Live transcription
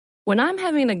When I'm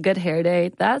having a good hair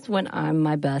day, that's when I'm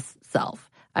my best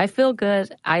self. I feel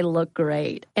good, I look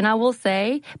great. And I will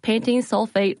say, Pantene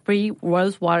Sulfate-Free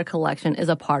Rose Water Collection is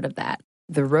a part of that.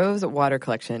 The Rose Water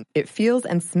Collection. It feels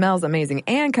and smells amazing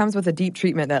and comes with a deep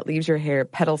treatment that leaves your hair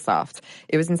petal soft.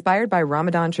 It was inspired by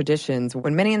Ramadan traditions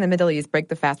when many in the Middle East break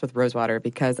the fast with rose water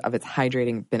because of its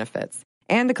hydrating benefits.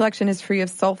 And the collection is free of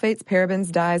sulfates,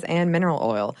 parabens, dyes, and mineral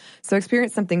oil. So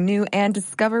experience something new and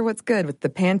discover what's good with the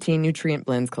Pantene Nutrient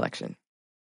Blends collection.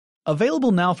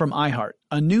 Available now from iHeart,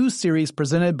 a new series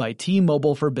presented by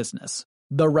T-Mobile for Business,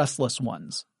 The Restless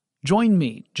Ones. Join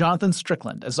me, Jonathan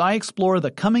Strickland, as I explore the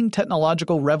coming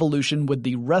technological revolution with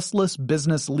the restless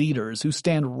business leaders who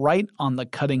stand right on the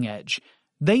cutting edge.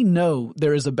 They know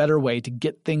there is a better way to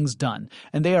get things done,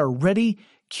 and they are ready,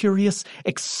 curious,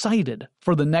 excited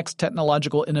for the next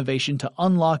technological innovation to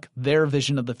unlock their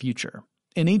vision of the future.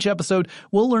 In each episode,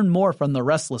 we'll learn more from the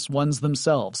restless ones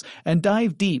themselves and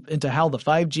dive deep into how the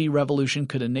 5G revolution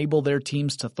could enable their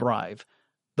teams to thrive.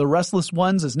 The Restless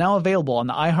Ones is now available on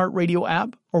the iHeartRadio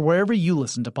app or wherever you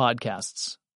listen to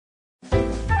podcasts.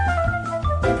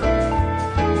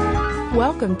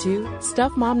 Welcome to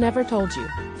Stuff Mom Never Told You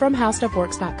from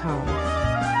HowStuffWorks.com.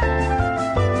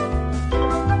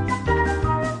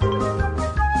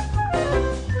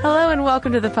 Hello and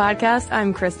welcome to the podcast.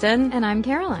 I'm Kristen. And I'm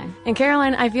Caroline. And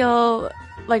Caroline, I feel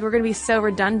like we're going to be so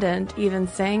redundant even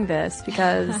saying this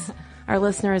because our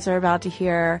listeners are about to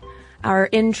hear our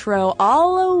intro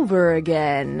all over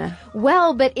again.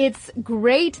 Well, but it's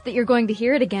great that you're going to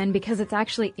hear it again because it's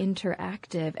actually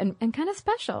interactive and kind of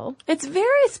special. It's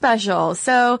very special.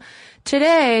 So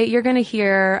today you're going to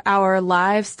hear our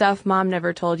live Stuff Mom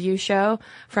Never Told You show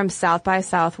from South by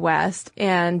Southwest.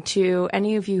 And to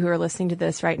any of you who are listening to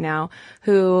this right now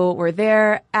who were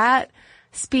there at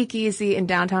Speakeasy in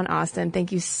downtown Austin,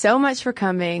 thank you so much for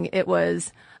coming. It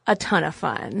was a ton of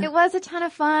fun. It was a ton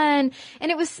of fun.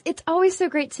 And it's always so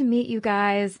great to meet you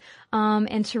guys,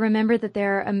 and to remember that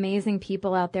there are amazing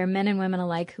people out there, men and women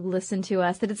alike, who listen to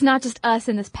us, that it's not just us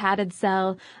in this padded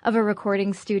cell of a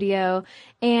recording studio.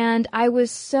 And I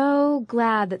was so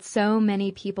glad that so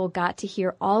many people got to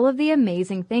hear all of the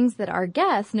amazing things that our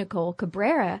guest, Nicole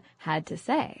Cabrera, had to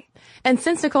say. And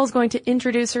since Nicole's going to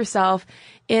introduce herself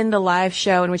in the live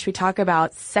show in which we talk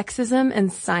about sexism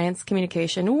and science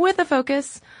communication with a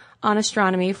focus on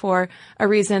astronomy for a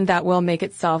reason that will make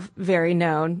itself very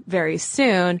known very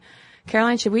soon,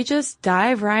 Caroline, should we just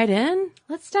dive right in?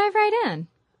 Let's dive right in.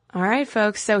 All right,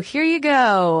 folks. So here you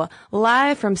go.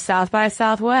 Live from South by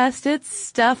Southwest, it's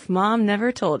Stuff Mom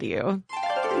Never Told You.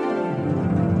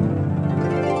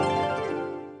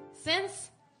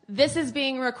 Since this is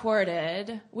being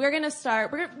recorded, we're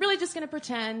really just going to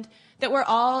pretend that we're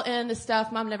all in the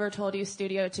Stuff Mom Never Told You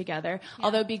studio together. Yeah.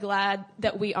 Although be glad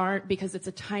that we aren't because it's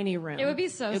a tiny room. It would be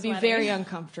so It would sweaty. be very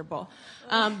uncomfortable.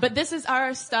 But this is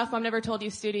our Stuff Mom Never Told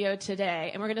You studio today.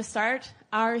 And we're going to start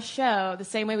our show the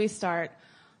same way we start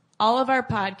all of our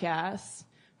podcasts.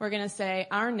 We're going to say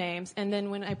our names. And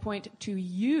then when I point to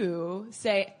you,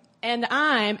 say, and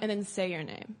I'm, and then say your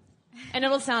name. And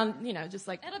it'll sound, just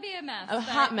like it'll be a mess. A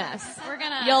hot mess.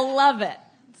 You'll love it.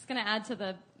 It's gonna add to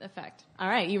the effect. All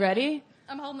right, you ready?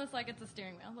 I'm holding this like it's a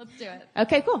steering wheel. Let's do it.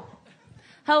 Okay, cool.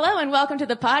 Hello and welcome to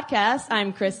the podcast.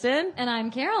 I'm Kristen. And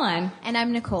I'm Caroline. And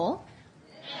I'm Nicole.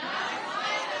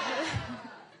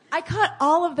 I caught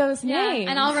all of those names.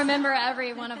 And I'll remember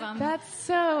every one of them. That's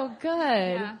so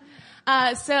good.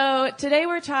 Yeah. So today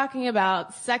we're talking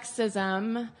about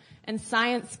sexism and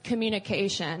science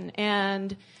communication.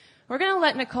 And we're going to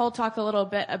let Nicole talk a little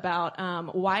bit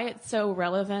about why it's so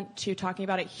relevant to talking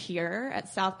about it here at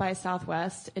South by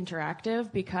Southwest Interactive,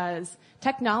 because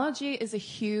technology is a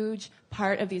huge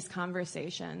part of these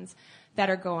conversations that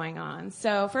are going on.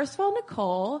 So first of all,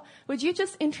 Nicole, would you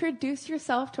just introduce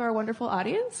yourself to our wonderful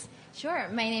audience? Sure.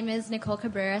 My name is Nicole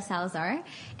Cabrera Salazar,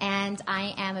 and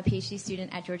I am a PhD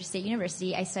student at Georgia State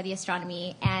University. I study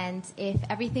astronomy, and if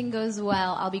everything goes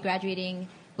well, I'll be graduating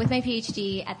with my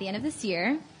PhD at the end of this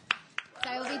year. So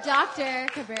I will be Dr.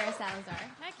 Cabrera Salazar.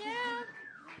 Heck yeah.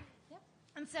 Yep.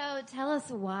 And so tell us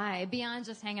why, beyond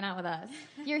just hanging out with us.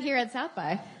 You're here at South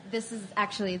by. This is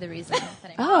actually the reason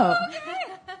that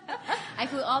I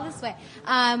flew all this way.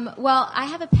 Well, I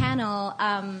have a panel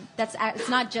it's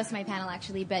not just my panel,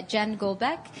 actually, but Jen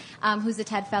Goldbeck, who's a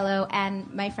TED Fellow,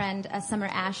 and my friend Summer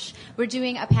Ash. We're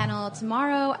doing a panel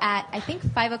tomorrow at, I think,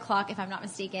 5 o'clock, if I'm not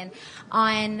mistaken,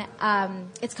 on,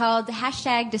 it's called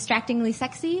 #Distractingly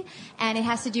Sexy, and it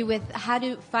has to do with how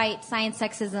to fight science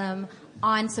sexism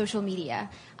on social media.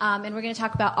 And we're going to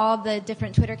talk about all the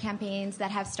different Twitter campaigns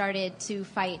that have started to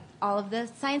fight all of the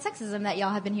science sexism that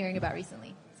y'all have been hearing about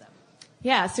recently. So.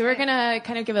 Yeah, so we're going to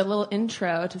kind of give a little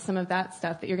intro to some of that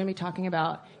stuff that you're going to be talking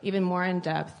about even more in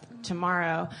depth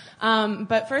tomorrow.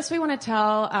 But first we want to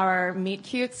tell our meet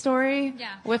cute story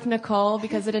with Nicole,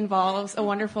 because it involves a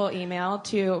wonderful email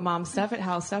to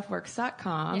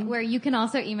momstuff@howstuffworks.com. Where you can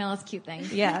also email us cute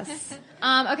things. Yes.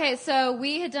 Okay, so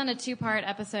we had done a 2-part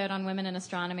episode on women in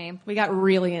astronomy. We got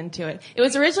really into it. It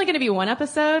was originally going to be 1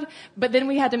 episode, but then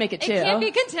we had to make it 2. It can't be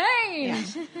contained.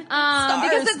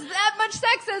 Because it's that much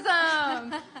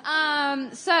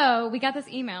sexism. So we got this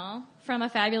email from a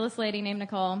fabulous lady named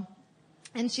Nicole.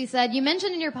 And she said, you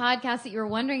mentioned in your podcast that you were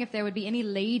wondering if there would be any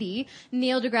lady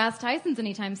Neil deGrasse Tysons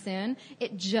anytime soon.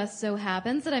 It just so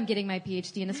happens that I'm getting my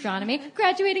PhD in astronomy,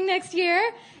 graduating next year,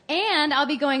 and I'll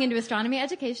be going into astronomy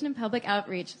education and public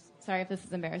outreach. Sorry if this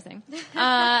is embarrassing.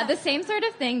 The same sort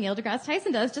of thing Neil deGrasse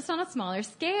Tyson does, just on a smaller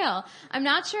scale. I'm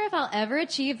not sure if I'll ever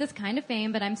achieve this kind of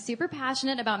fame, but I'm super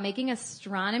passionate about making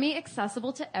astronomy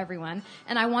accessible to everyone,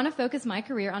 and I want to focus my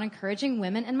career on encouraging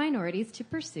women and minorities to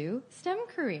pursue STEM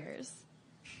careers.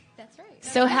 That's right.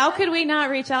 So how could we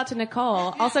not reach out to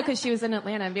Nicole? Also because she was in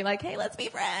Atlanta, and be like, hey, let's be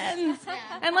friends.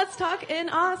 And let's talk in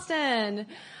Austin.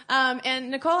 And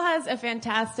Nicole has a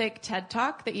fantastic TED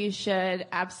Talk that you should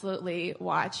absolutely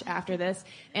watch after this.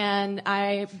 And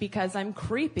I, because I'm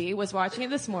creepy, was watching it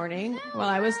this morning while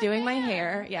I was doing my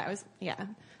hair.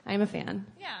 I'm a fan.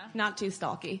 Yeah. Not too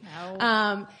stalky.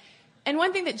 No. And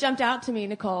one thing that jumped out to me,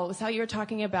 Nicole, was how you were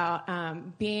talking about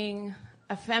being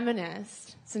a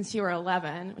feminist since you were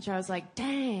 11, which I was like,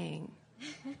 dang,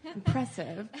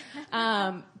 impressive.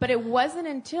 But it wasn't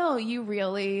until you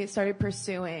really started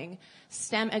pursuing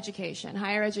STEM education,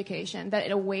 higher education, that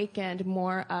it awakened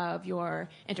more of your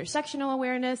intersectional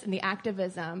awareness and the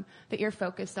activism that you're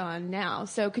focused on now.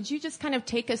 So could you just kind of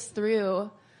take us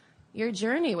through your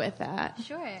journey with that?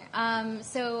 Sure.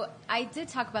 So I did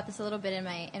talk about this a little bit in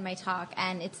my talk,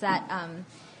 and it's that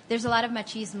there's a lot of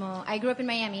machismo. I grew up in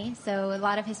Miami, so a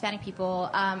lot of Hispanic people.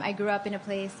 I grew up in a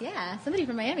place, somebody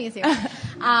from Miami is here.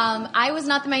 I was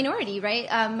not the minority, right?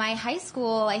 My high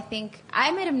school, I think,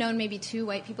 I might have known maybe 2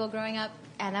 white people growing up,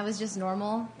 and that was just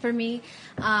normal for me.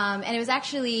 And it was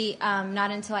actually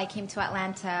not until I came to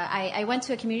Atlanta. I went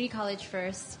to a community college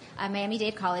first,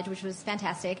 Miami-Dade College, which was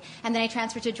fantastic. And then I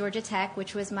transferred to Georgia Tech,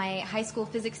 which was my high school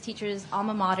physics teacher's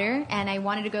alma mater, and I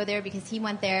wanted to go there because he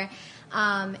went there.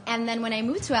 And then when I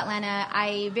moved to Atlanta,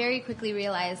 I very quickly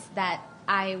realized that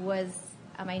I was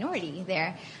a minority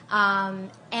there.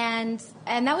 And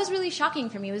that was really shocking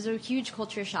for me. It was a huge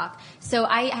culture shock. So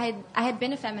I had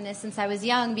been a feminist since I was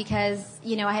young because,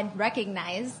 I had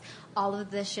recognized all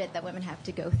of the shit that women have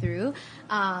to go through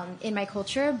in my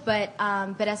culture. But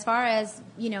as far as,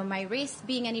 my race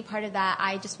being any part of that,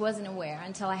 I just wasn't aware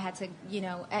until I had to,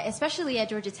 especially at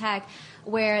Georgia Tech,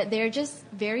 where there are just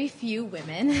very few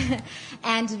women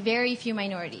and very few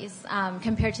minorities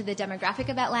compared to the demographic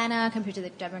of Atlanta, compared to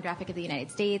the demographic of the United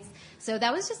States. So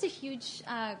that was just a huge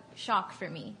shock for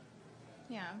me.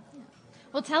 Yeah.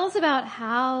 Well, tell us about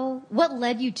what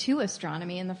led you to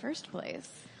astronomy in the first place?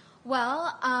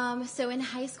 Well, so in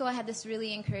high school, I had this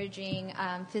really encouraging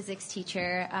physics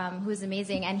teacher who was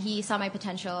amazing, and he saw my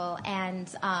potential, and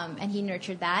he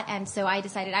nurtured that. And so I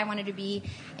decided I wanted to be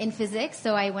in physics,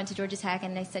 so I went to Georgia Tech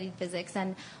and I studied physics.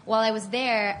 And while I was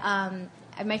there,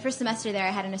 my first semester there, I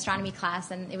had an astronomy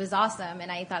class, and it was awesome,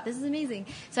 and I thought, this is amazing.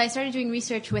 So I started doing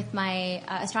research with my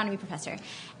astronomy professor,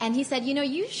 and he said,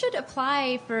 you should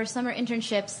apply for summer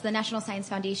internships. The National Science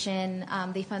Foundation,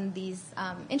 they fund these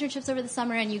internships over the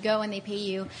summer, and you go and they pay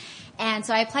you. And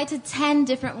so I applied to 10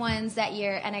 different ones that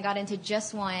year, and I got into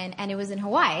just one, and it was in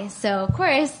Hawaii. So, of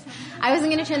course, I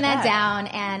wasn't going to turn that down,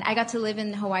 and I got to live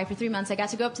in Hawaii for 3 months. I got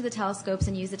to go up to the telescopes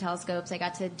and use the telescopes. I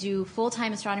got to do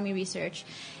full-time astronomy research,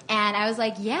 and I was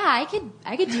like, I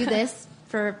could do this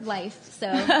for life. So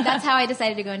that's how I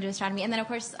decided to go into astronomy. And then, of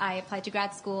course, I applied to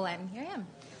grad school, and here I am.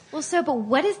 Well, but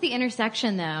what is the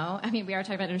intersection, though? I mean, we are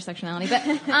talking about intersectionality,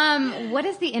 but what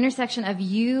is the intersection of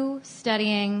you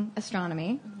studying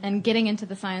astronomy and getting into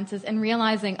the sciences and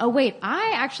realizing, oh, wait,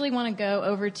 I actually want to go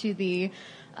over to the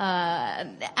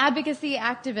advocacy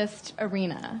activist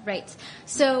arena? Right.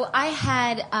 So I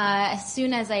had, as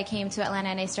soon as I came to Atlanta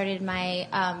and I started my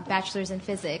bachelor's in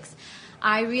physics,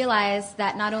 I realized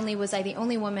that not only was I the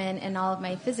only woman in all of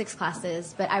my physics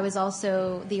classes, but I was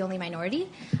also the only minority.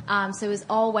 So it was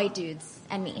all white dudes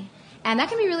and me. And that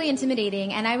can be really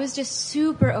intimidating, and I was just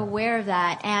super aware of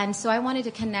that. And so I wanted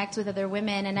to connect with other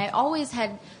women, and I always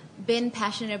had been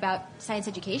passionate about science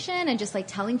education and just like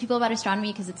telling people about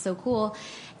astronomy because it's so cool.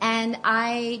 And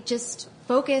I just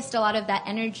focused a lot of that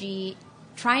energy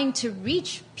trying to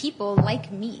reach people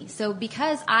like me. So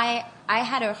because I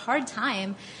had a hard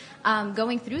time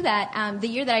going through that, the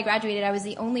year that I graduated, I was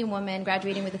the only woman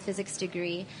graduating with a physics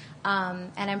degree,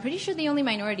 and I'm pretty sure the only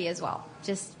minority as well,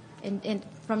 just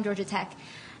from Georgia Tech.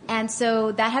 And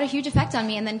so that had a huge effect on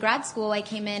me. And then grad school, I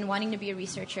came in wanting to be a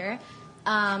researcher.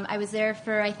 I was there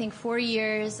for, I think, 4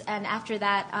 years. And after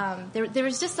that, there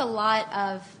was just a lot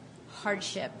of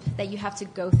hardship that you have to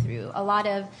go through, a lot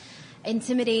of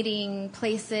intimidating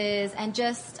places, and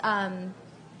just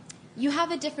you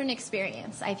have a different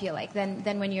experience, I feel like,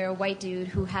 than when you're a white dude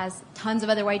who has tons of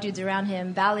other white dudes around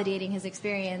him validating his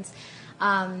experience.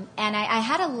 And I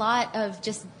had a lot of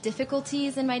just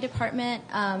difficulties in my department,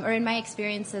 or in my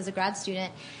experience as a grad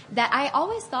student, that I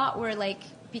always thought were like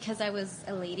because I was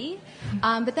a lady.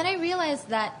 But then I realized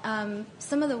that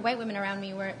some of the white women around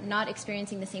me were not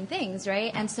experiencing the same things,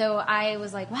 right? And so I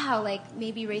was like, wow, like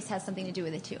maybe race has something to do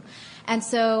with it too. And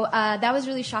so that was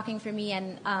really shocking for me,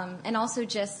 and also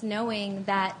just knowing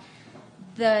that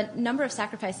the number of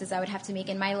sacrifices I would have to make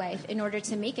in my life in order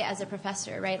to make it as a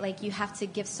professor, right? Like you have to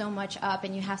give so much up,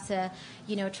 and you have to,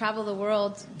 travel the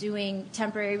world doing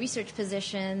temporary research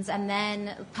positions and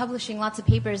then publishing lots of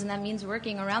papers, and that means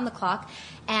working around the clock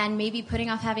and maybe putting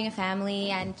off having a family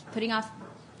and putting off,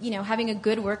 having a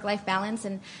good work-life balance.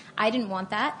 And I didn't want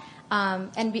that.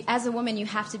 As a woman, you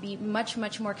have to be much,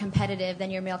 much more competitive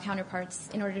than your male counterparts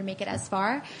in order to make it as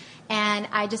far. And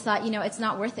I just thought, it's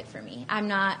not worth it for me.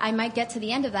 I might get to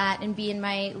the end of that and be in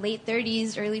my late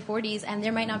 30s, early 40s, and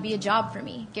there might not be a job for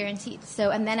me, guaranteed. So,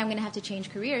 and then I'm going to have to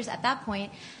change careers. At that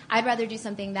point, I'd rather do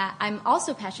something that I'm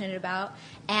also passionate about,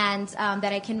 and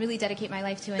that I can really dedicate my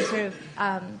life to and sort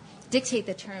of dictate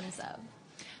the terms of.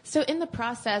 So in the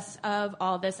process of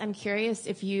all this, I'm curious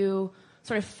if you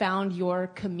sort of found your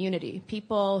community,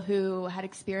 people who had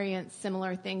experienced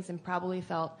similar things and probably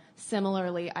felt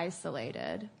similarly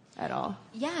isolated at all.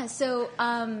 Yeah, so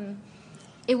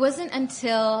it wasn't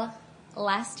until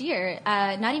last year,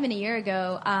 not even a year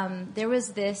ago, there was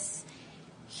this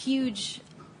hugely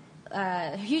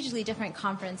different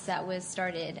conference that was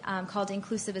started called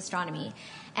Inclusive Astronomy.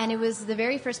 And it was the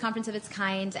very first conference of its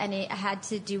kind, and it had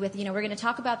to do with, we're going to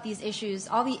talk about these issues,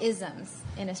 all the isms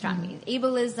in astronomy,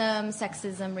 ableism,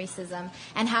 sexism, racism,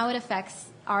 and how it affects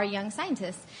our young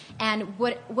scientists. And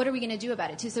what are we going to do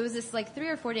about it, too? So it was this, 3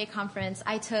 or 4 day conference.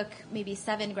 I took maybe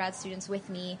 7 grad students with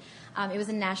me. It was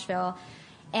in Nashville.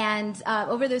 And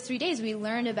over those 3 days, we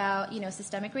learned about,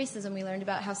 systemic racism. We learned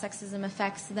about how sexism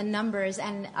affects the numbers.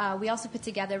 And we also put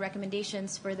together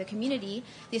recommendations for the community,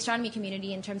 the astronomy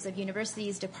community, in terms of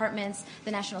universities, departments,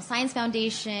 the National Science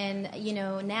Foundation,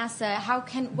 NASA.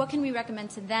 What can we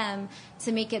recommend to them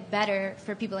to make it better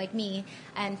for people like me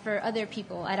and for other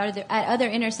people at other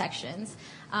intersections?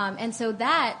 And so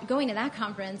going to that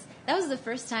conference, that was the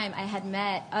first time I had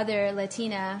met other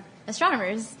Latina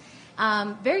astronomers.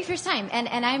 Very first time.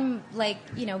 And I'm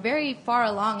very far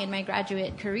along in my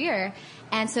graduate career.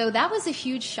 And so that was a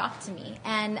huge shock to me.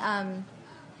 And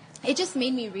it just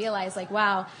made me realize,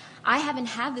 wow, I haven't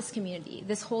had this community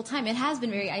this whole time. It has been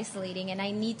very isolating, and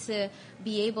I need to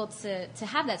be able to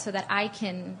have that so that I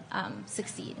can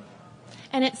succeed.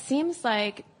 And it seems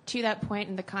like, to that point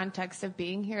in the context of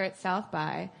being here at South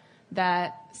by,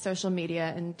 that social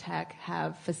media and tech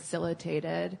have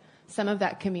facilitated some of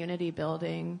that community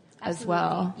building. Absolutely. As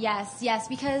well. Yes,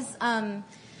 because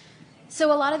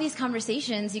so a lot of these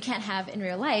conversations you can't have in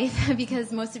real life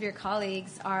because most of your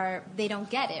colleagues they don't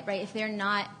get it, right? If they're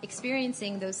not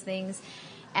experiencing those things,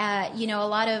 a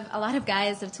lot of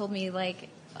guys have told me wow,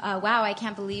 I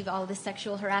can't believe all this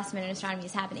sexual harassment in astronomy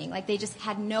is happening. They just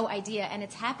had no idea, and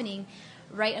it's happening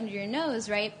right under your nose,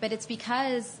 right? But it's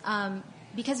because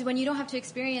when you don't have to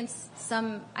experience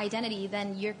some identity,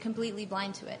 then you're completely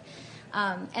blind to it.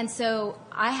 And so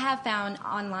I have found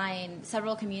online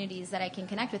several communities that I can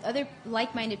connect with, other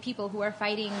like-minded people who are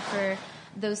fighting for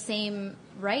those same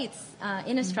rights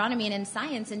in astronomy and in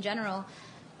science in general.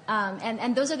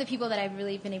 And those are the people that I've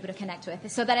really been able to connect with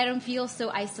so that I don't feel so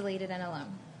isolated and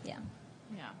alone. Yeah.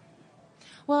 Yeah.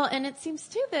 Well, and it seems,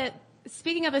 too, that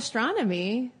speaking of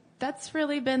astronomy, that's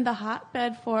really been the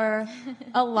hotbed for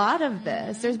a lot of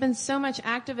this. There's been so much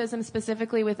activism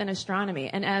specifically within astronomy.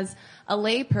 And as a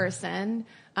layperson,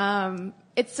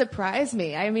 it surprised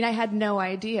me. I mean, I had no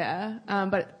idea.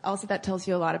 But also that tells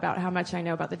you a lot about how much I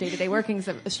know about the day-to-day workings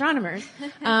of astronomers.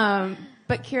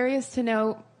 But curious to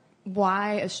know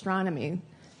why astronomy?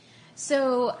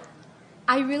 So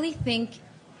I really think,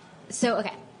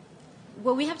 okay,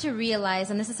 what we have to realize,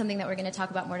 and this is something that we're going to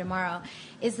talk about more tomorrow,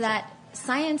 is that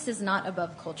science is not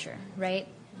above culture, right?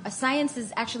 science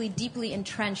is actually deeply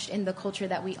entrenched in the culture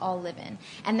that we all live in.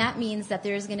 And that means that if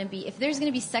there's going to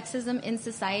be sexism in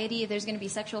society, if there's going to be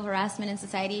sexual harassment in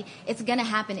society, it's going to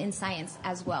happen in science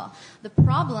as well. The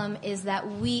problem is that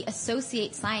we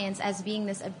associate science as being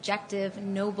this objective,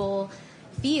 noble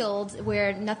field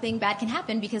where nothing bad can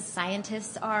happen because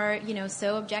scientists are,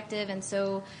 so objective and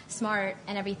so smart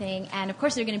and everything. And of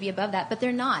course they're going to be above that, but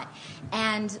they're not.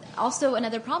 And also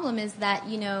another problem is that,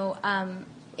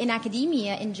 in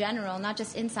academia in general, not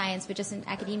just in science, but just in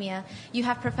academia, you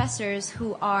have professors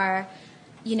who are,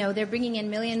 they're bringing in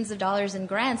millions of dollars in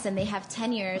grants and they have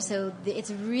tenure, so it's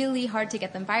really hard to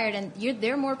get them fired. And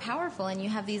they're more powerful, and you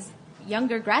have these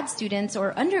younger grad students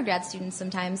or undergrad students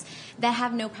sometimes that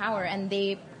have no power, and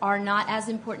they are not as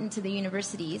important to the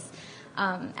universities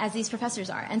as these professors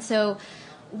are. And so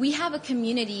we have a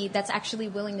community that's actually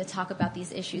willing to talk about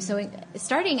these issues. So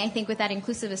starting, I think, with that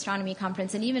Inclusive Astronomy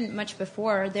Conference, and even much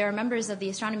before, there are members of the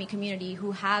astronomy community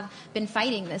who have been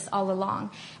fighting this all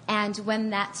along. And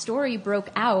when that story broke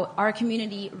out, our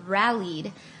community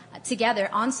rallied together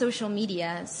on social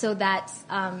media so that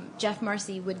Jeff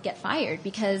Marcy would get fired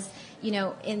because,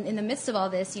 in the midst of all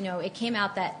this, it came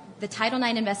out that the Title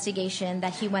IX investigation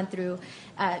that he went through,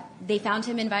 they found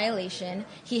him in violation.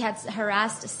 He had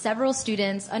harassed several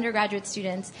students, undergraduate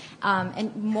students,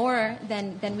 and more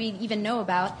than we even know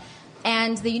about.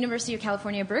 And the University of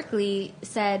California, Berkeley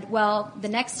said, well, the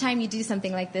next time you do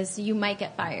something like this, you might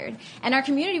get fired. And our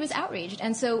community was outraged.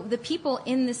 And so the people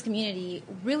in this community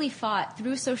really fought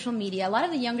through social media, a lot of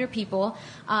the younger people,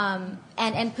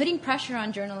 and putting pressure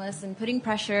on journalists and putting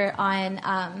pressure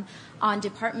on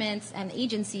departments and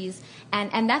agencies.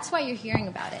 And that's why you're hearing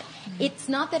about it. It's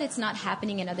not that it's not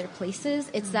happening in other places.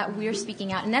 It's that we're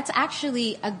speaking out. And that's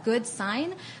actually a good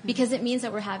sign because it means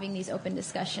that we're having these open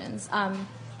discussions.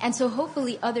 And so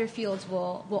hopefully other fields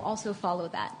will also follow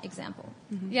that example.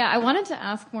 Mm-hmm. Yeah, I wanted to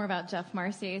ask more about Jeff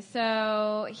Marcy.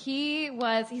 So he's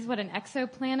an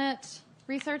exoplanet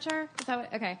researcher? Is that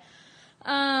what? Okay.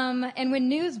 And when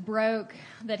news broke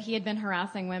that he had been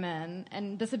harassing women,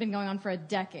 and this had been going on for a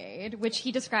decade, which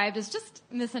he described as just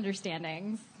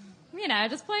misunderstandings,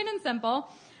 just plain and simple,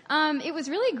 it was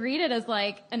really greeted as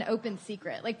like an open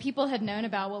secret. Like people had known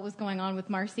about what was going on with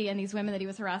Marcy and these women that he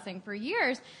was harassing for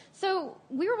years. So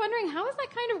we were wondering, how is that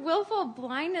kind of willful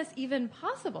blindness even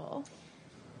possible?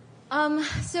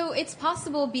 So it's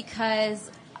possible because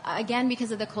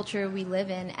of the culture we live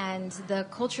in and the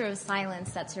culture of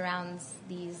silence that surrounds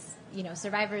these,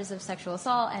 survivors of sexual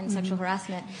assault and sexual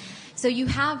harassment. So you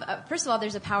have, first of all,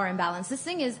 there's a power imbalance. This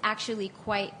thing is actually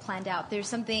quite planned out. There's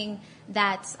something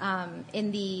that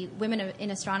in the Women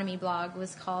in Astronomy blog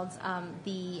was called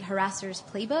the Harasser's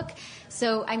Playbook.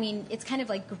 So, it's kind of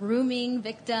like grooming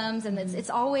victims, and it's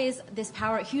always this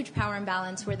huge power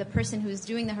imbalance where the person who's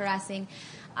doing the harassing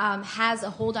has a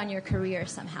hold on your career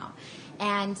somehow.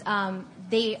 And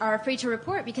they are afraid to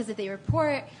report because if they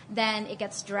report, then it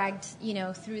gets dragged,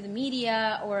 through the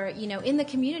media or, in the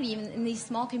community. Even in these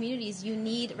small communities, you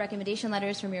need recommendation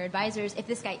letters from your advisors. If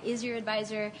this guy is your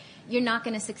advisor, you're not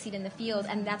going to succeed in the field.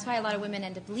 And that's why a lot of women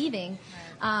end up leaving.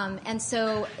 And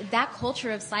so that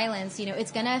culture of silence,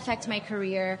 it's going to affect my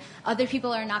career. Other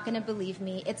people are not going to believe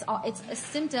me. It's a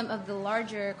symptom of the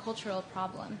larger cultural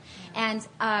problem. And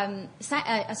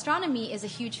astronomy is a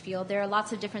huge field. There are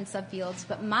lots of different subfields,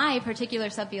 but my particular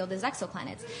subfield is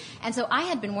exoplanets. And so I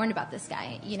had been warned about this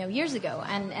guy, years ago.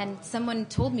 And someone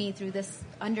told me through this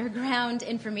underground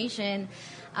information,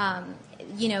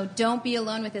 don't be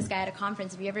alone with this guy at a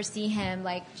conference. If you ever see him,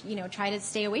 try to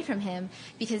stay away from him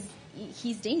because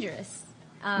he's dangerous.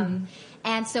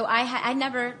 And so I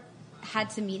never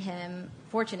had to meet him,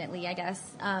 fortunately, I guess.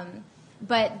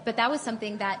 But that was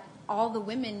something that all the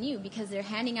women knew because they're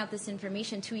handing out this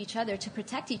information to each other to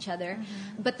protect each other.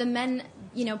 But the men,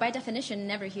 by definition,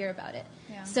 never hear about it.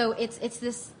 Yeah. So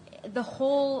it's the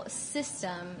whole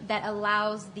system that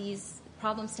allows these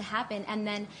problems to happen. And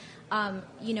then,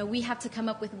 we have to come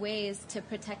up with ways to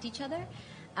protect each other.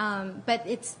 But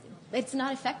it's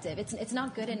not effective. It's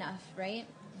not good enough, right?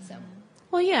 So.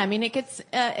 Well, yeah, it gets,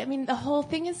 the whole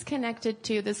thing is connected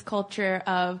to this culture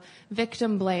of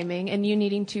victim blaming and you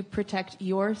needing to protect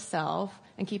yourself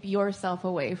and keep yourself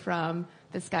away from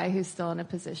this guy who's still in a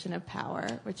position of power,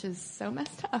 which is so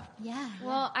messed up. Yeah.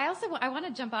 Well, I want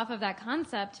to jump off of that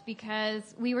concept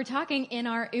because we were talking in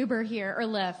our Uber here, or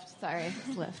Lyft, sorry.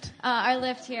 It's Lyft. Our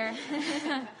Lyft here.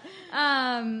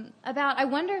 About, I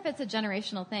wonder if it's a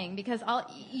generational thing because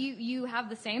you have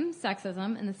the same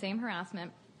sexism and the same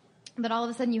harassment, but all of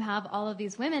a sudden you have all of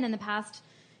these women in the past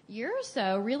year or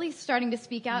so really starting to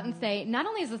speak out and say, not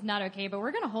only is this not okay, but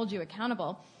we're going to hold you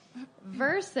accountable.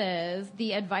 versus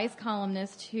the advice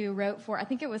columnist who wrote for, I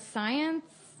think it was Science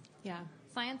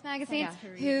magazine,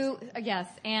 yes,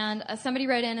 and somebody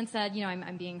wrote in and said,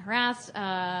 I'm being harassed,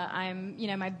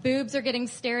 my boobs are getting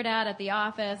stared at the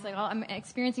office, like I'm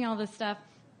experiencing all this stuff.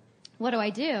 What do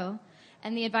I do?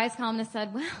 And the advice columnist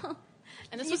said, well...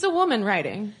 And this was a woman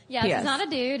writing. Yeah, it's not a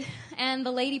dude. And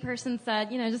the lady person said,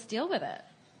 just deal with it.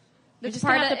 You just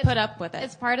have to put up with it.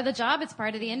 It's part of the job. It's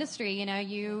part of the industry.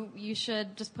 You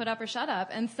should just put up or shut up.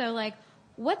 And so,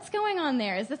 what's going on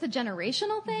there? Is this a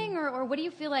generational thing, or what do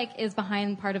you feel like is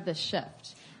behind part of this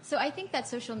shift? So I think that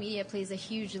social media plays a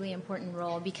hugely important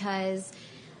role because,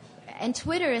 and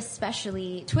Twitter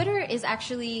especially, Twitter is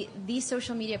actually the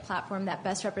social media platform that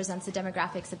best represents the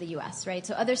demographics of the U.S., right?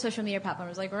 So other social media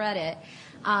platforms like Reddit,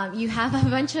 you have a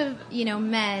bunch of,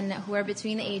 men who are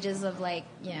between the ages of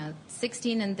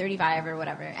 16 and 35 or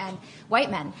whatever, and white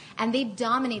men, and they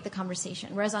dominate the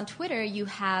conversation. Whereas on Twitter, you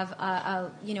have,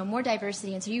 more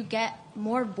diversity, and so you get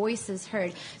more voices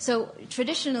heard. So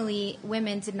traditionally,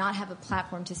 women did not have a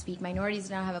platform to speak. Minorities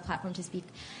did not have a platform to speak.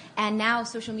 And now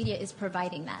social media is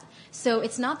providing that. So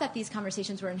it's not that these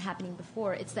conversations weren't happening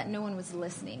before. It's that no one was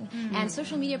listening. Mm-hmm. And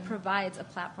social media provides a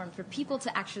platform for people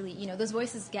to actually, those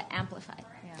voices get amplified.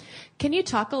 Yeah. Can you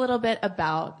talk a little bit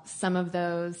about some of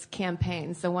those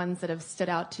campaigns, the ones that have stood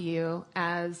out to you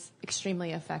as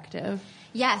extremely effective?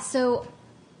 Yeah, so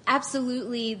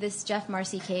absolutely this Jeff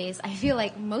Marcy case, I feel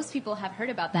like most people have heard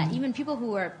about that, even people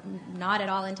who are not at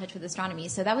all in touch with astronomy.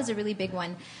 So that was a really big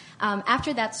one.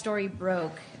 After that story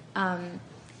broke,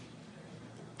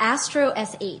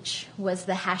 AstroSH was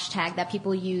the hashtag that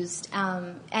people used,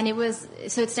 and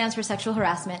it stands for sexual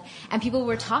harassment, and people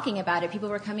were talking about it. People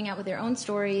were coming out with their own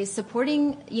stories,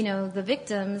 supporting, the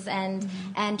victims and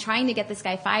trying to get this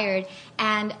guy fired.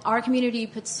 And our community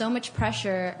put so much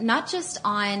pressure, not just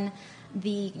on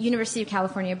the University of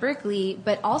California, Berkeley,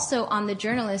 but also on the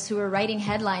journalists who were writing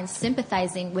headlines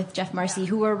sympathizing with Jeff Marcy,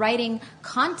 who were writing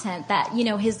content that,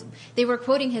 they were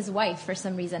quoting his wife for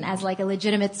some reason as a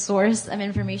legitimate source of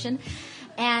information.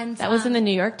 And that was in the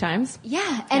New York Times.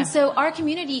 Yeah. And so our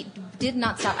community did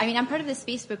not stop. I mean, I'm part of this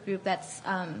Facebook group that's,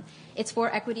 it's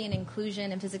for equity and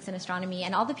inclusion in physics and astronomy.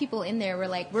 And all the people in there were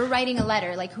like, we're writing a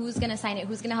letter. Who's going to sign it?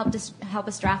 Who's going to help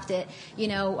us draft it?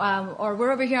 Or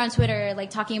we're over here on Twitter,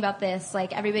 talking about this,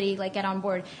 everybody, get on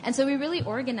board. And so we really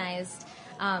organized.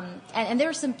 And there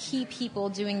were some key people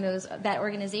doing that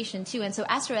organization too. And so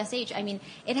AstroSH,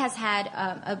 it has had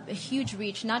a huge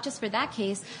reach, not just for that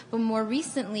case, but more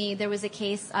recently there was a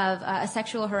case of a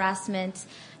sexual harassment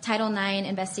Title IX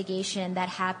investigation that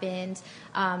happened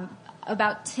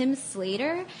about Tim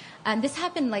Slater. This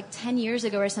happened 10 years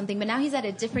ago or something, but now he's at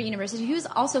a different university. He was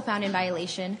also found in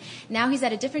violation. Now he's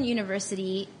at a different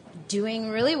university doing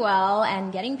really well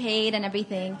and getting paid and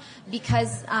everything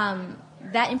because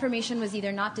that information was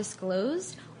either not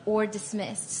disclosed or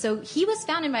dismissed. So he was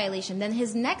found in violation. Then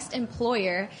his next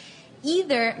employer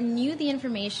either knew the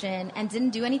information and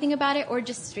didn't do anything about it or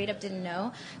just straight up didn't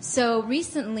know. So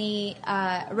recently,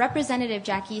 Representative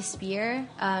Jackie Spear,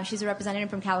 she's a representative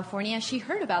from California, she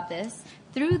heard about this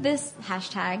through this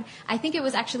hashtag. I think it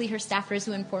was actually her staffers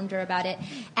who informed her about it.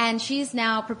 And she's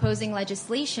now proposing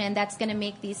legislation that's going to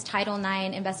make these Title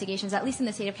IX investigations, at least in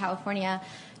the state of California,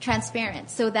 transparent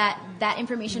so that that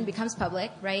information becomes public,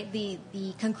 right? The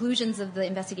conclusions of the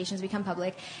investigations become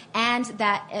public, and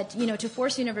that, to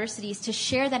force universities to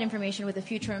share that information with the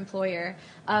future employer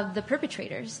of the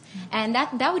perpetrators. And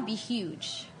that would be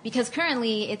huge. Because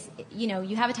currently it's,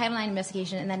 you have a Title IX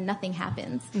investigation and then nothing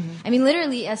happens. Mm-hmm.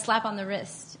 Literally a slap on the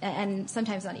wrist, and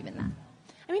sometimes not even that.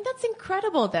 That's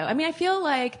incredible, though. I feel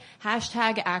like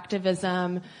hashtag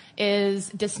activism is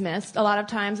dismissed. A lot of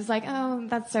times it's like, oh,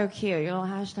 that's so cute, your little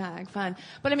hashtag, fun.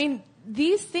 But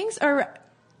these things are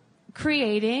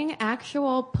creating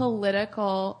actual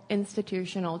political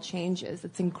institutional changes.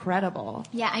 It's incredible.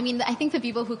 Yeah, I think the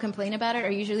people who complain about it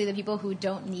are usually the people who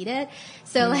don't need it.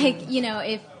 So,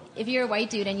 if you're a white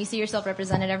dude and you see yourself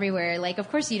represented everywhere, of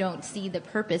course you don't see the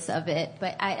purpose of it.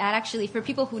 But I actually, for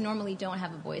people who normally don't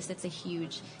have a voice, it's a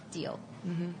huge deal.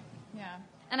 Mm-hmm. Yeah.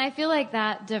 And I feel like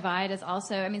that divide is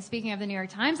also, speaking of the New York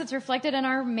Times, it's reflected in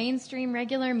our mainstream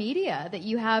regular media that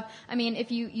you have,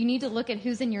 if you need to look at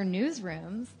who's in your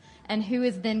newsrooms and who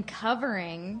is then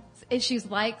covering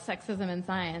issues like sexism in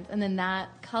science, and then that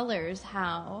colors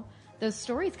how those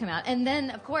stories come out. And then,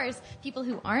 of course, people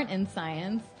who aren't in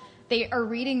science, they are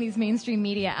reading these mainstream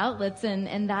media outlets,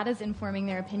 and that is informing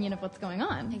their opinion of what's going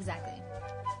on. Exactly.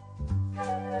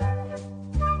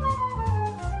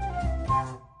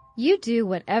 You do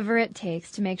whatever it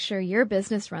takes to make sure your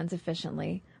business runs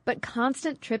efficiently, but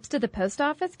constant trips to the post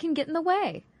office can get in the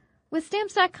way. With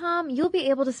Stamps.com, you'll be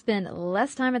able to spend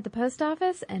less time at the post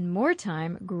office and more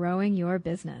time growing your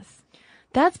business.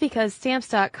 That's because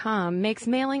Stamps.com makes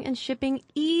mailing and shipping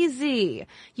easy.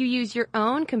 You use your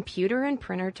own computer and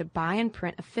printer to buy and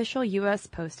print official U.S.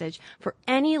 postage for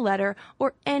any letter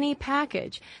or any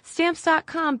package.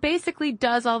 Stamps.com basically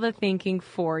does all the thinking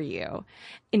for you.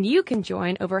 And you can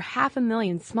join over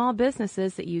 500,000 small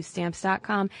businesses that use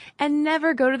Stamps.com and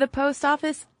never go to the post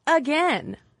office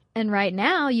again. And right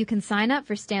now, you can sign up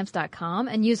for Stamps.com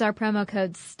and use our promo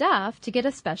code STUFF to get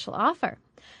a special offer.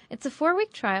 It's a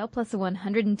 4-week trial plus a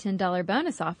 $110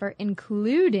 bonus offer,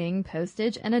 including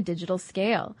postage and a digital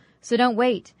scale. So don't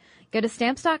wait. Go to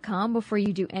Stamps.com before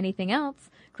you do anything else.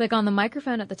 Click on the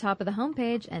microphone at the top of the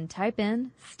homepage and type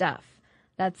in STUFF.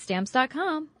 That's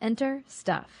Stamps.com. Enter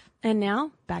STUFF. And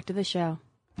now, back to the show.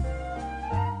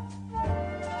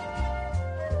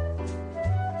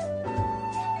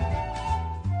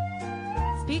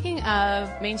 Speaking of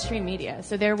mainstream media,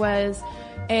 so there was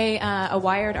a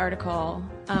Wired article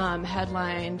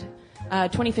headlined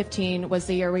 2015 was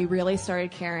the year we really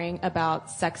started caring about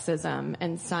sexism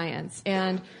and science.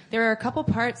 And there are a couple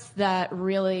parts that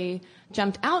really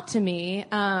jumped out to me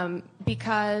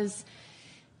because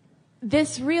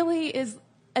this really is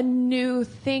a new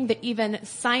thing that even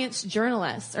science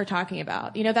journalists are talking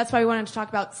about. You know, that's why we wanted to talk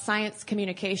about science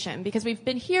communication, because we've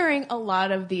been hearing a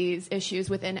lot of these issues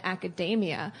within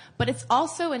academia, but it's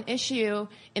also an issue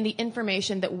in the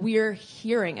information that we're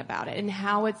hearing about it and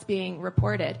how it's being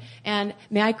reported. And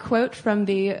may I quote from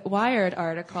the Wired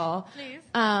article? Please.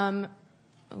 There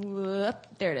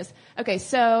it is. Okay,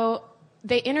 so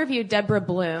they interviewed Deborah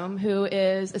Bloom, who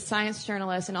is a science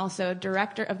journalist and also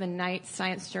director of the Knight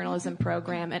Science Journalism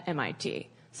program at MIT.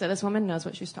 So this woman knows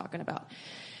what she's talking about.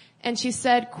 And she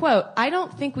said, quote, "I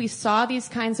don't think we saw these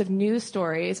kinds of news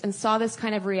stories and saw this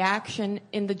kind of reaction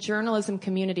in the journalism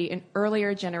community in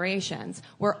earlier generations.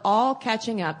 We're all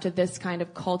catching up to this kind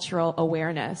of cultural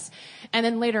awareness." And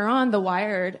then later on, the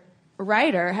Wired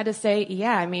writer had to say,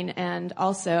 yeah, I mean, and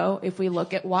also if we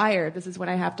look at Wired, this is when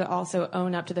I have to also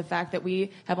own up to the fact that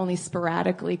we have only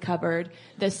sporadically covered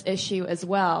this issue as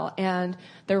well. And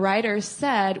the writer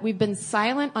said, "We've been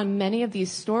silent on many of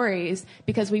these stories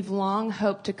because we've long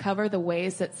hoped to cover the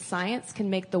ways that science can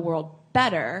make the world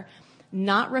better,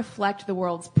 not reflect the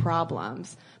world's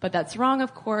problems. But that's wrong,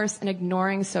 of course, and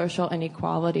ignoring social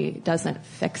inequality doesn't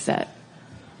fix it."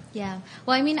 Yeah.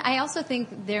 Well, I mean, I also think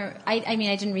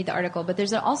I didn't read the article, but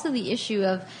there's also the issue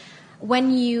of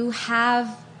when you have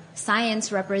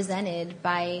science represented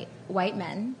by white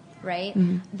men, right?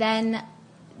 Mm-hmm. Then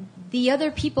the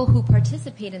other people who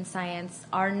participate in science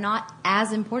are not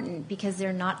as important because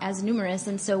they're not as numerous.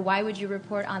 And so why would you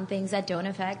report on things that don't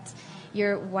affect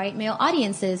your white male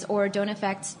audiences or don't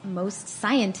affect most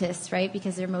scientists, right?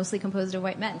 Because they're mostly composed of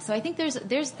white men. So I think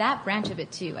there's that branch of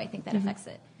it too. I think that affects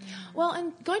it. Well,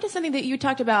 and going to something that you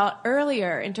talked about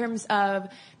earlier in terms of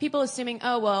people assuming,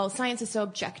 oh, well, science is so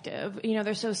objective, you know,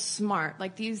 they're so smart.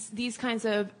 Like these kinds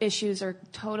of issues are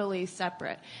totally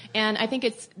separate. And I think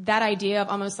it's that idea of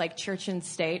almost like church and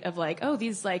state of like, oh,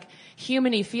 these like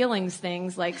human-y feelings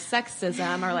things like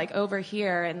sexism are like over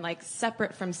here and like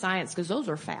separate from science because those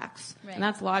are facts. Right. And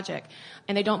that's logic.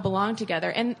 And they don't belong together.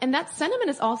 And that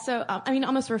sentiment is also,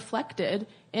 almost reflected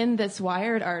in this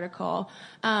Wired article.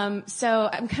 So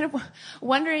I'm kind of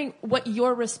wondering what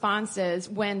your response is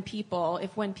when people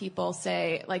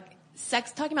say, like,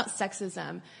 talking about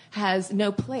sexism has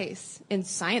no place in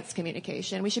science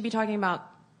communication. We should be talking about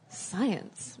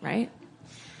science, right?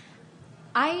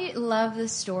 I love the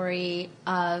story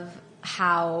of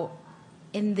how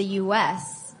in the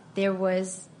U.S. there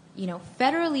was,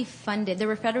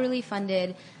 federally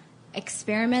funded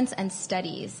experiments and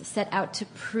studies set out to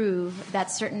prove that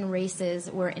certain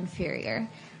races were inferior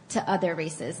to other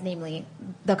races, namely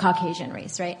the Caucasian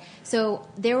race, right? So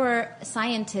there were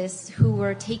scientists who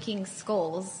were taking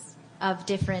skulls of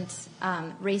different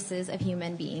races of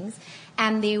human beings,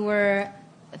 and they were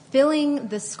filling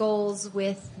the skulls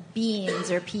with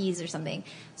beans or peas or something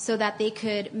so that they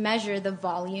could measure the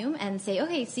volume and say,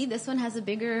 okay, see, this one has a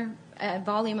bigger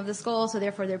volume of the skull, so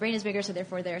therefore their brain is bigger, so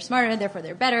therefore they're smarter, therefore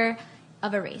they're better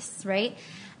of a race, right?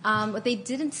 What they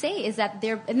didn't say is that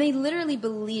and they literally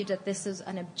believed that this was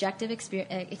an objective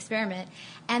experiment.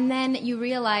 And then you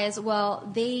realize, well,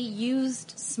 they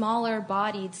used smaller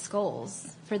bodied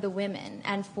skulls for the women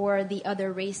and for the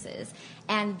other races.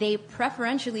 And they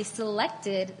preferentially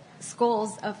selected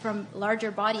skulls from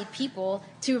larger-bodied people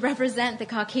to represent the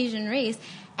Caucasian race.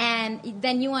 And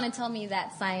then you want to tell me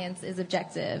that science is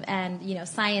objective and,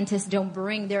 scientists don't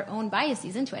bring their own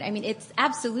biases into it. I mean, it's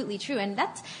absolutely true. And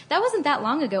that wasn't that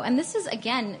long ago. And this is,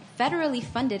 again, federally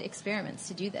funded experiments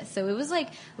to do this. So it was like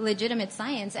legitimate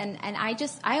science. And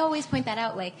I always point that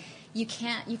out, like, you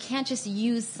can't just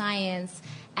use science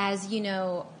as,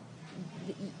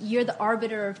 you're the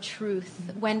arbiter of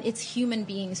truth when it's human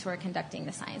beings who are conducting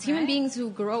the science. Human beings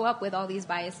who grow up with all these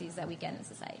biases that we get in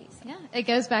society. So. Yeah, it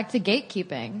goes back to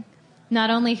gatekeeping. Not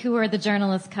only who are the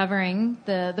journalists covering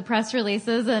the press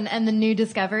releases and the new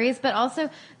discoveries, but also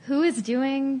who is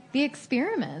doing the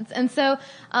experiments. And so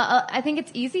I think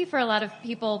it's easy for a lot of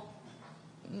people,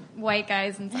 white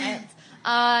guys in science,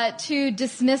 to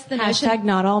dismiss the notion. Hashtag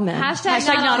not all men. Hashtag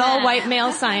not all white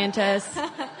male scientists.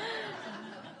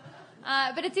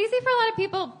 But it's easy for a lot of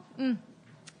people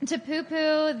to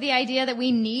poo-poo the idea that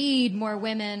we need more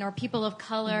women or people of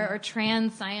color or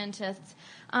trans scientists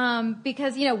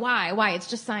because, why? It's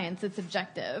just science. It's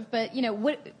objective. But,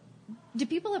 what do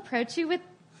people approach you with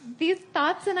these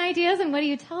thoughts and ideas, and what do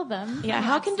you tell them? Yeah,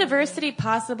 how can diversity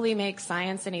possibly make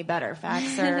science any better?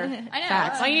 Facts are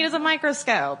facts. All you need is a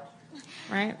microscope,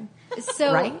 right?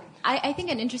 So right? I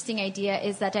think an interesting idea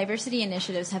is that diversity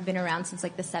initiatives have been around since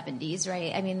like the 70s,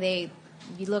 right? I mean,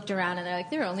 you looked around and they're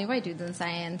like, there are only white dudes in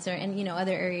science and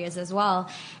other areas as well.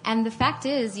 And the fact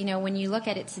is, when you look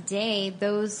at it today,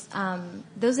 those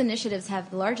initiatives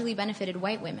have largely benefited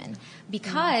white women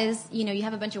because, you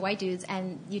have a bunch of white dudes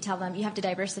and you tell them you have to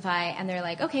diversify and they're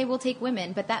like, okay, we'll take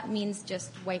women, but that means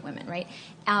just white women, right?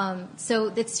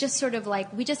 So it's just sort of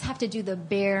like, we just have to do the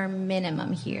bare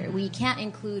minimum here. We can't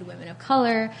include women of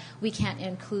color. We can't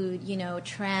include,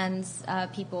 trans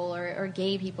people or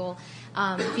gay people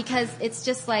because it's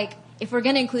just like, if we're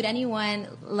going to include anyone,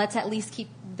 let's at least keep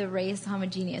the race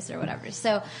homogeneous or whatever.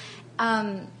 So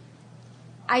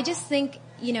I just think,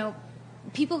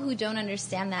 people who don't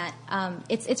understand that,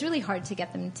 it's really hard to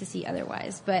get them to see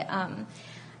otherwise. But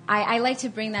I like to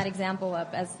bring that example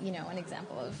up as, an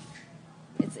example of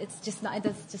it's just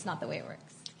not the way it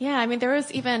works. Yeah, I mean, there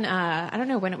was even, I don't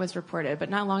know when it was reported,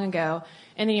 but not long ago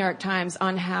in the New York Times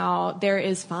on how there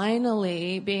is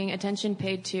finally being attention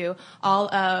paid to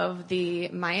all of the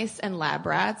mice and lab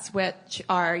rats, which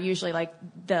are usually like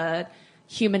the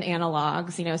human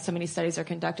analogs. So many studies are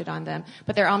conducted on them,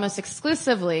 but they're almost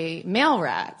exclusively male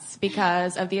rats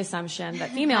because of the assumption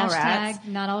that female rats. Hashtag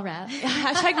not all rats.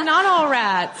 Hashtag not all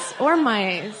rats or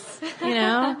mice.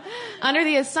 Under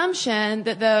the assumption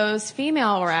that those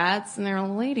female rats and their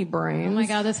lady brains. Oh my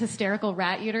God, those hysterical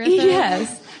rat uteruses.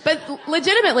 Yes. But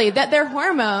legitimately, that their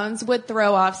hormones would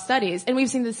throw off studies. And we've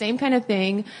seen the same kind of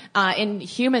thing, in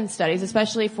human studies,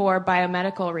 especially for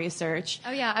biomedical research.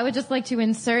 Oh yeah, I would just like to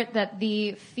insert that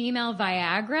the female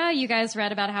Viagra, you guys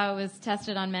read about how it was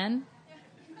tested on men?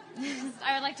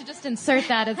 I would like to just insert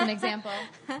that as an example.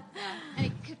 Yeah.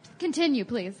 And continue,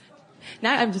 please.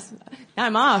 Now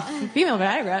I'm off. Female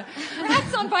Viagra.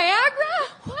 Rats on Viagra?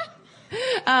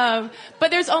 What?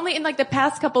 But there's only in like the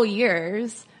past couple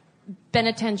years been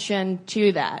attention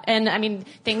to that. And I mean,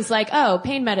 things like,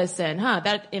 pain medicine,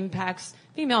 that impacts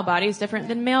female bodies different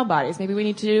than male bodies. Maybe we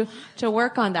need to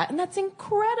work on that. And that's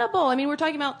incredible. I mean, we're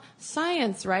talking about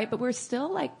science, right? But we're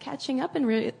still like catching up in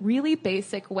really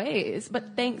basic ways.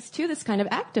 But thanks to this kind of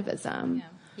activism.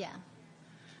 Yeah.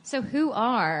 So who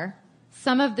are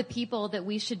some of the people that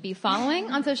we should be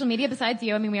following on social media besides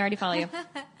you? I mean, we already follow you.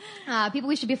 People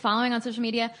we should be following on social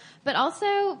media, but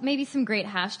also maybe some great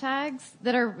hashtags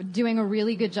that are doing a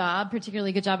really good job,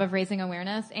 particularly good job of raising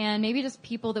awareness, and maybe just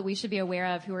people that we should be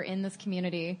aware of who are in this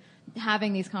community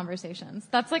having these conversations.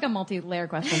 That's like a multi-layer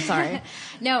question. Sorry.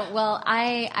 No, well,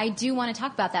 I do want to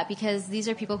talk about that because these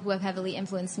are people who have heavily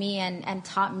influenced me and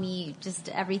taught me just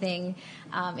everything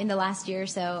in the last year or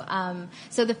so.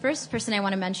 So the first person I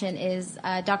want to mention is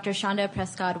Dr. Shonda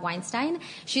Prescott Weinstein.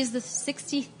 She's the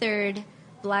 63rd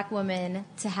Black woman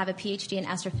to have a PhD in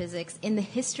astrophysics in the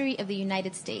history of the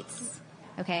United States.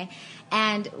 Okay,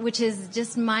 and which is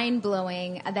just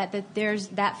mind-blowing that there's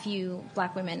that few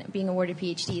Black women being awarded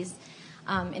PhDs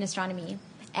in astronomy.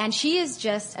 And she is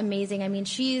just amazing. I mean,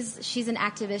 she's an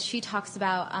activist. She talks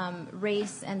about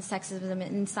race and sexism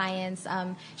in science.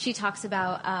 She talks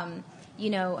about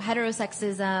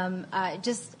heterosexism,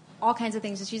 just all kinds of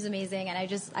things. So she's amazing, and I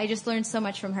just learned so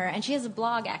much from her. And she has a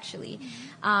blog actually.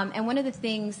 And one of the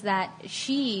things that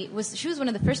she was one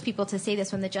of the first people to say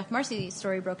this when the Jeff Marcy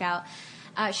story broke out.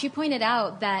 she pointed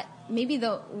out that maybe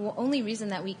the only reason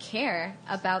that we care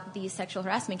about these sexual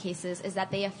harassment cases is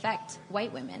that they affect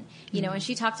white women. You know, and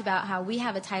she talked about how we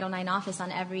have a Title IX office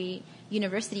on every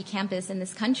university campus in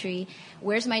this country.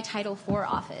 Where's my Title IV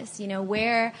office? You know,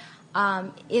 where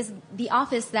is the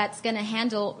office that's going to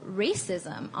handle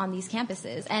racism on these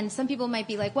campuses? And some people might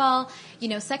be like, well, you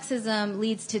know, sexism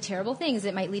leads to terrible things.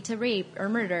 It might lead to rape or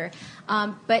murder.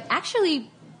 But actually,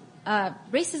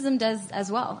 racism does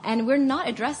as well. And we're not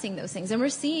addressing those things. And we're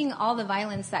seeing all the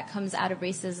violence that comes out of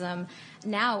racism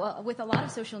now with a lot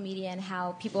of social media and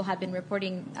how people have been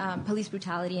reporting police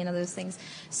brutality and all those things.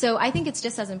 So I think it's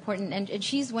just as important. And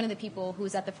she's one of the people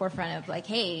who's at the forefront of like,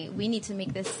 hey, we need to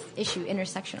make this issue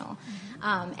intersectional.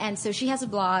 And so she has a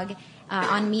blog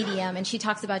on Medium, and she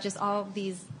talks about just all of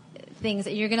these things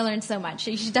that you're going to learn so much.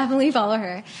 You should definitely follow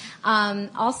her.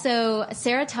 Also,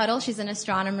 Sarah Tuttle, she's an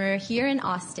astronomer here in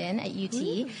Austin at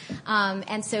UT.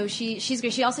 And so she's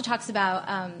great. She also talks about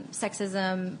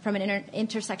sexism from an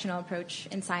intersectional approach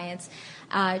in science.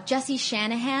 Jessie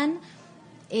Shanahan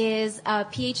is a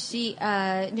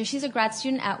PhD. She's a grad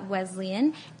student at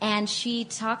Wesleyan, and she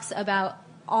talks about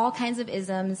all kinds of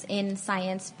isms in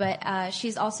science, but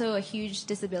she's also a huge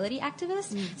disability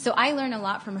activist. So I learn a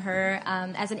lot from her.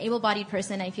 As an able-bodied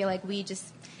person, I feel like we just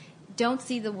don't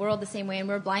see the world the same way, and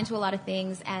we're blind to a lot of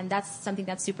things, and that's something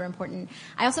that's super important.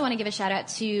 I also want to give a shout-out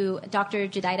to Dr.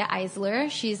 Jedidah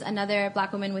Eisler. She's another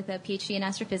black woman with a PhD in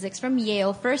astrophysics from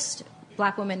Yale, first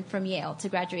black woman from Yale to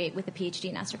graduate with a PhD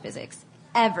in astrophysics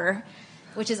ever,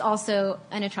 which is also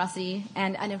an atrocity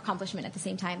and an accomplishment at the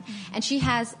same time. And she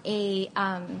has a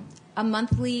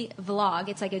monthly vlog.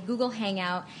 It's like a Google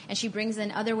Hangout, and she brings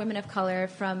in other women of color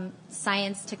from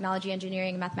science, technology,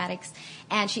 engineering, mathematics,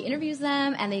 and she interviews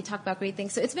them, and they talk about great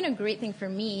things. So it's been a great thing for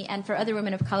me and for other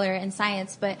women of color in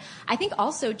science, but I think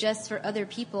also just for other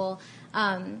people,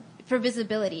 for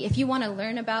visibility. If you want to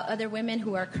learn about other women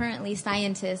who are currently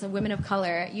scientists and women of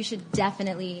color, you should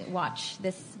definitely watch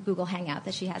this Google Hangout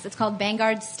that she has. It's called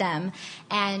Vanguard STEM,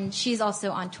 and she's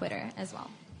also on Twitter as well.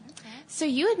 So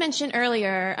you had mentioned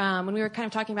earlier when we were kind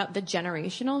of talking about the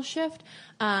generational shift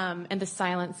and the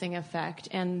silencing effect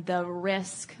and the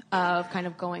risk of kind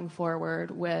of going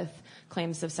forward with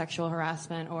claims of sexual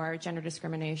harassment or gender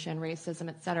discrimination, racism,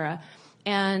 et cetera.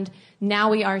 And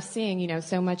now we are seeing, you know,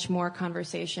 so much more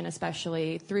conversation,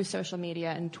 especially through social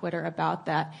media and Twitter about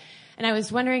that. And I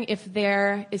was wondering if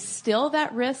there is still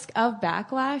that risk of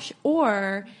backlash,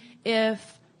 or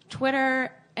if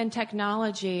Twitter and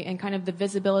technology and kind of the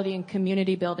visibility and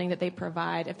community building that they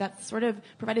provide, if that's sort of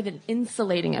provided an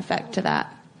insulating effect to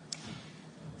that.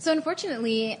 So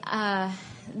unfortunately,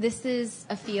 this is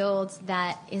a field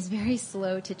that is very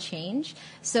slow to change.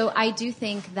 So I do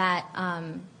think that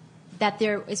that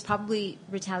there is probably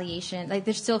retaliation. Like,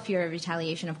 there's still fear of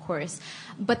retaliation, of course.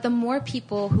 But the more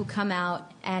people who come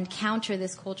out and counter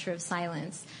this culture of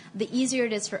silence, the easier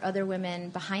it is for other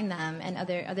women behind them and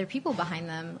other people behind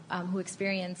them who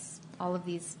experience all of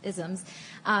these isms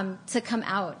to come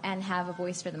out and have a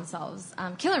voice for themselves.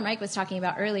 Killer Mike was talking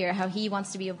about earlier how he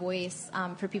wants to be a voice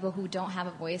for people who don't have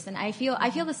a voice. And I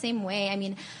feel the same way. I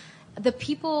mean, the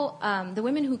people, the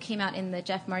women who came out in the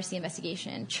Jeff Marcy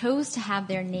investigation chose to have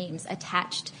their names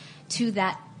attached to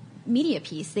that media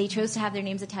piece. They chose to have their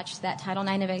names attached to that Title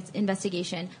IX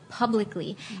investigation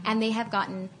publicly. And they have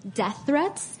gotten death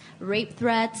threats, rape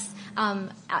threats,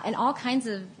 and all kinds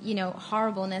of, you know,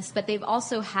 horribleness. But they've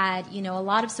also had, you know, a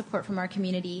lot of support from our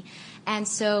community. And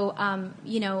so,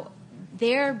 you know,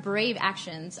 their brave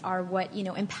actions are what, you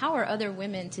know, empower other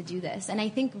women to do this. And I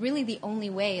think really the only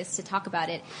way is to talk about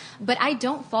it. But I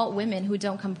don't fault women who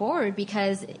don't come forward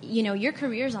because, you know, your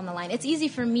career's on the line. It's easy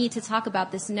for me to talk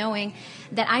about this knowing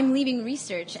that I'm leaving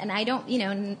research and I don't, you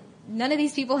know, none of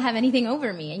these people have anything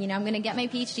over me. And, you know, I'm going to get my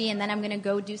PhD and then I'm going to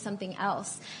go do something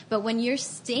else. But when you're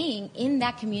staying in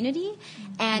that community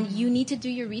and you need to do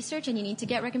your research and you need to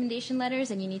get recommendation letters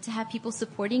and you need to have people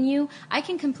supporting you, I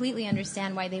can completely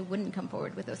understand why they wouldn't come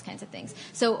forward with those kinds of things.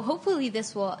 So hopefully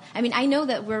this will, I mean, I know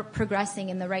that we're progressing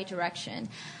in the right direction.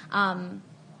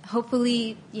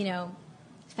 Hopefully, you know,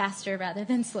 faster rather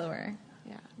than slower.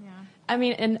 Yeah. I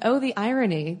mean, and the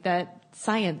irony that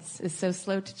science is so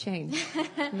slow to change.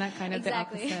 Isn't that kind of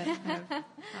Exactly. the opposite of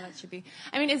how that should be?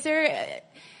 I mean,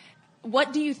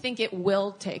 what do you think it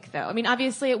will take, though? I mean,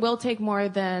 obviously it will take more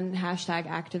than hashtag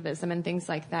activism and things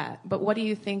like that. But what do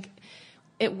you think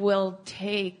it will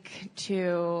take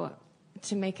to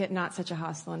make it not such a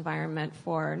hostile environment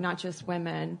for not just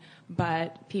women,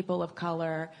 but people of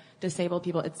color, disabled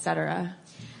people, et cetera?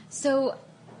 So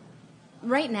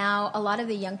right now, a lot of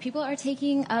the young people are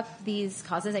taking up these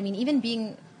causes. I mean, even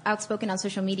being outspoken on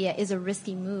social media is a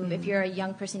risky move. If you're a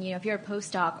young person, if you're a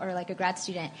postdoc or like a grad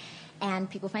student, and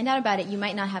people find out about it, you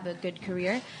might not have a good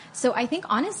career. So I think,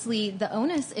 honestly, the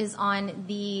onus is on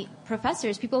the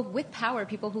professors, people with power,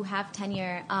 people who have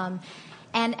tenure.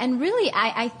 And really,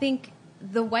 I think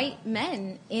the white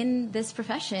men in this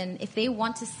profession, if they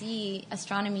want to see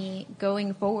astronomy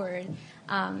going forward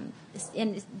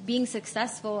and being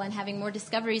successful and having more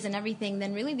discoveries and everything,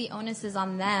 then really the onus is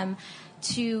on them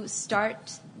to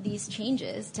start these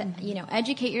changes, to,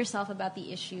 educate yourself about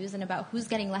the issues and about who's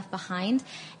getting left behind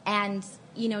and,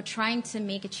 trying to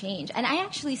make a change. And I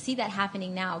actually see that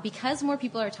happening now because more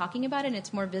people are talking about it and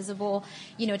it's more visible.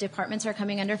 Departments are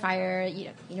coming under fire.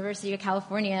 University of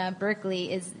California,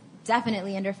 Berkeley is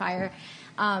definitely under fire.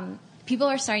 People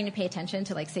are starting to pay attention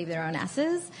to save their own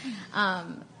asses.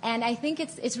 And I think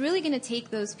it's really going to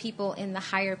take those people in the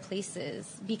higher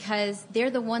places because they're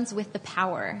the ones with the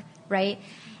power, right?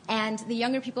 And the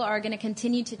younger people are going to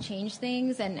continue to change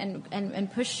things and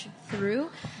push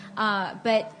through.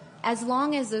 But as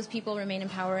long as those people remain in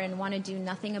power and want to do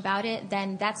nothing about it,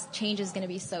 then that change is going to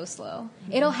be so slow.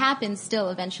 Mm-hmm. It'll happen still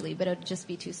eventually, but it'll just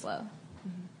be too slow.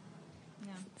 Mm-hmm.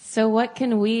 Yeah. So what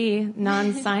can we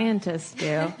non-scientists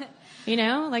do?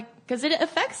 Because it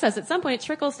affects us. At some point, it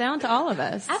trickles down to all of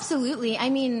us. Absolutely.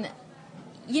 I mean,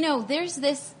 there's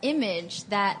this image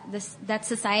that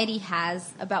society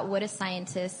has about what a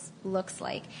scientist looks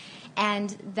like. And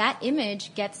that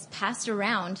image gets passed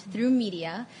around through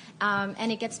media,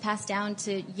 and it gets passed down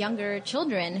to younger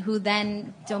children who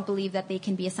then don't believe that they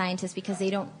can be a scientist because they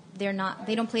don't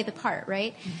play the part,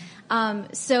 right?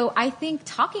 So I think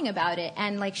talking about it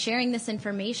and sharing this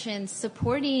information,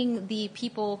 supporting the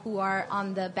people who are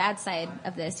on the bad side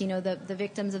of this, the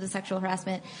victims of the sexual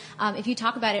harassment, if you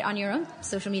talk about it on your own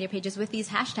social media pages with these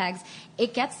hashtags,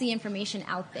 it gets the information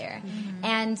out there. Mm-hmm.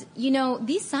 And,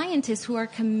 these scientists who are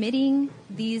committing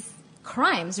these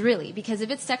crimes, really, because if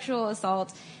it's sexual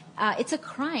assault, it's a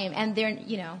crime and they're,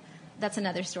 that's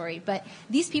another story. But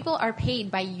these people are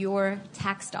paid by your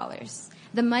tax dollars.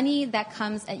 The money that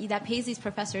pays these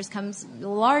professors comes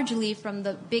largely from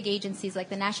the big agencies like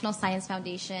the National Science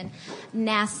Foundation,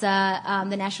 NASA,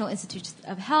 the National Institutes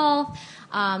of Health,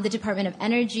 the Department of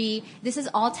Energy. This is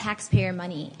all taxpayer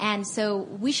money. And so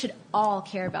we should all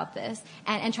care about this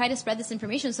and try to spread this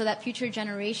information so that future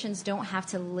generations don't have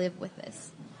to live with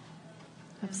this.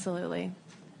 Absolutely.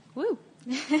 Woo.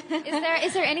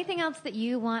 Is there anything else that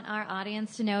you want our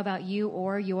audience to know about you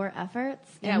or your efforts?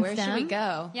 Yeah, where should we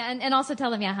go? Yeah, and also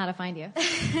tell them how to find you.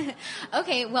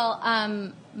 Okay, well,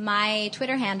 my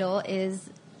Twitter handle is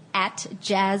at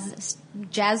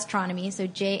Jazztronomy, so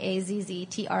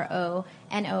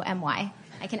JAZZTRONOMY.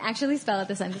 I can actually spell it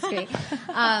this time. It's great.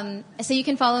 So you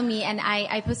can follow me, and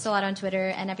I post a lot on Twitter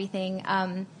and everything.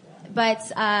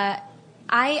 But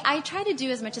I try to do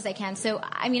as much as I can. So,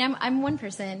 I mean, I'm one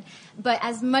person, but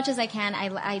as much as I can,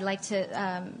 I like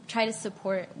to try to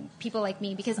support people like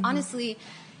me because honestly,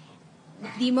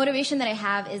 the motivation that I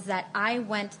have is that I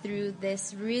went through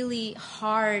this really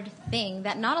hard thing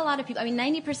that not a lot of people,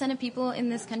 90% of people in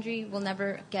this country will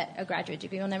never get a graduate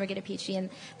degree, will never get a PhD, and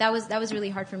that was really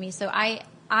hard for me. So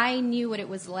I knew what it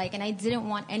was like, and I didn't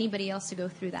want anybody else to go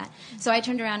through that. So I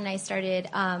turned around and I started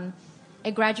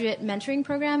a graduate mentoring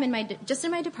program in my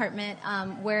department,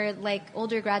 where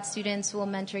older grad students will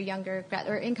mentor younger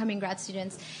or incoming grad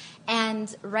students.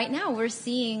 And right now we're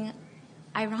seeing,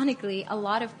 ironically, a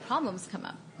lot of problems come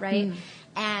up, right?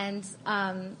 And,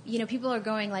 people are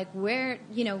going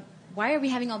why are we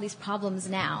having all these problems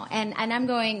now? And I'm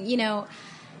going,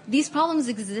 these problems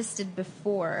existed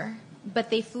before,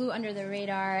 but they flew under the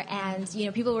radar and,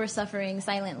 people were suffering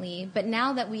silently. But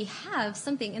now that we have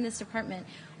something in this department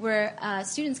where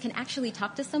students can actually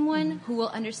talk to someone who will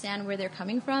understand where they're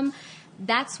coming from,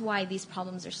 that's why these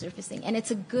problems are surfacing. And it's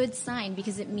a good sign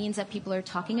because it means that people are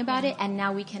talking about it and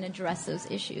now we can address those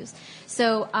issues.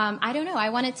 So, I don't know. I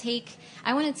want to take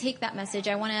that message.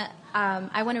 I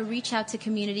want to reach out to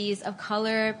communities of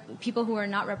color, people who are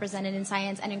not represented in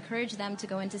science, and encourage them to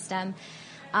go into STEM.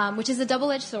 Which is a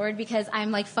double-edged sword because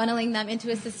I'm funneling them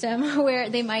into a system where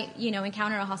they might,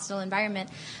 encounter a hostile environment.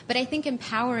 But I think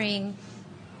empowering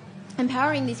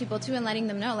these people too and letting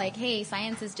them know hey,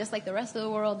 science is just like the rest of the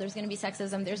world. There's going to be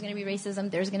sexism. There's going to be racism.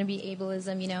 There's going to be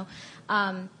ableism,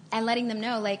 and letting them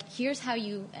know here's how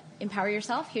you empower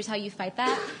yourself. Here's how you fight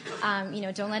that.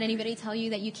 Don't let anybody tell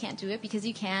you that you can't do it because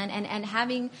you can. And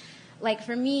having,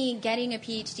 for me, getting a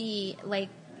PhD,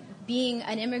 being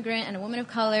an immigrant and a woman of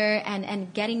color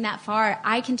and getting that far,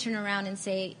 I can turn around and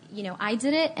say, I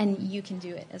did it and you can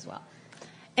do it as well.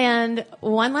 And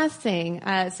one last thing,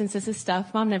 since this is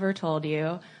stuff Mom never told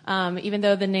you, even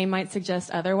though the name might suggest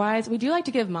otherwise, we do like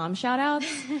to give mom shout-outs.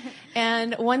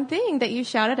 And one thing that you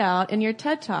shouted out in your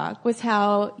TED Talk was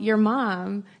how your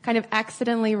mom kind of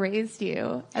accidentally raised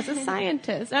you as a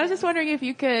scientist. And I was just wondering if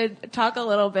you could talk a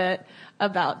little bit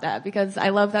about that, because I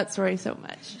love that story so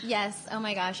much. Yes. Oh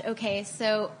my gosh. Okay.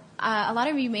 So a lot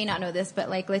of you may not know this, but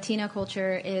like Latino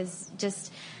culture is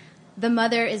just... The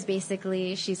mother is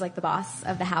basically, she's like the boss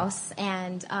of the house,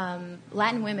 and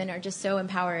Latin women are just so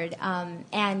empowered.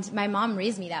 And my mom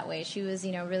raised me that way. She was,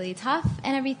 really tough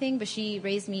and everything, but she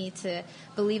raised me to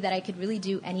believe that I could really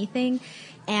do anything.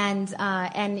 And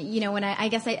when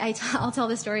I'll tell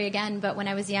the story again, but when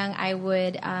I was young, I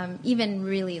would, even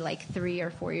really like 3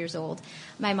 or 4 years old,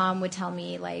 my mom would tell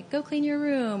me like, go clean your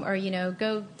room, or,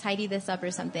 go tidy this up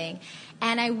or something.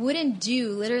 And I wouldn't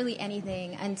do literally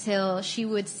anything until she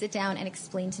would sit down and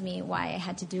explain to me why I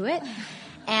had to do it.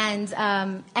 And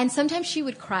sometimes she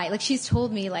would cry. Like, she's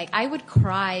told me, like, I would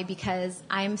cry because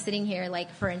I'm sitting here,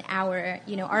 like, for an hour,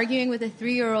 arguing with a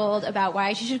 3-year-old about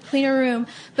why she should clean her room.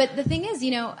 But the thing is,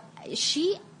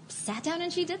 she sat down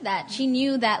and she did that. She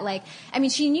knew that,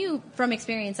 she knew from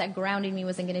experience that grounding me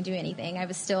wasn't going to do anything. I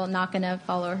was still not going to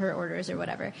follow her orders or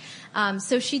whatever.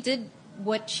 So she did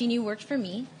what she knew worked for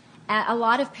me. A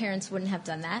lot of parents wouldn't have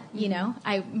done that,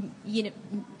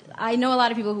 I know a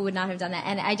lot of people who would not have done that.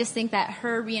 And I just think that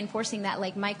her reinforcing that,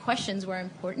 like, my questions were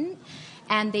important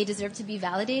and they deserve to be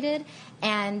validated.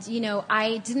 And,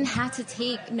 I didn't have to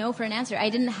take no for an answer. I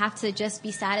didn't have to just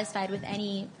be satisfied with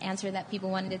any answer that people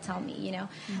wanted to tell me,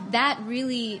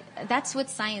 That's what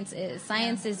science is.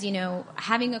 Science is,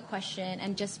 having a question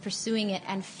and just pursuing it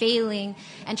and failing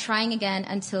and trying again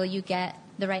until you get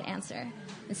the right answer.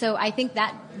 And so I think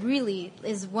that really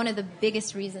is one of the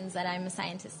biggest reasons that I'm a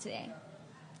scientist today.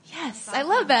 Yes, I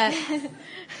love that.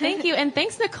 Thank you. And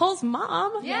thanks, Nicole's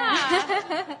mom.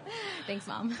 Yeah. Thanks,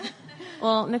 Mom.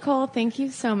 Well, Nicole, thank you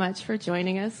so much for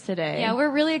joining us today. Yeah, we're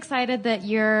really excited that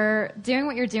you're doing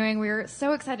what you're doing. We're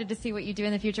so excited to see what you do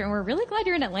in the future. And we're really glad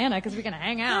you're in Atlanta because we can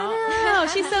hang out. I know.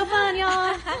 She's so fun,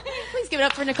 y'all. Please give it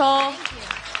up for Nicole. Thank you.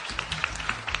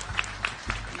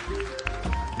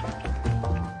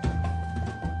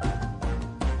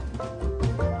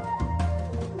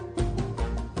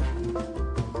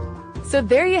 So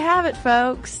there you have it,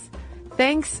 folks.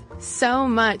 Thanks so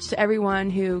much to everyone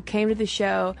who came to the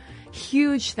show.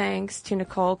 Huge thanks to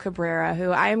Nicole Cabrera,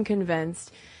 who I am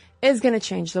convinced is going to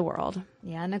change the world.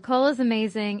 Yeah, Nicole is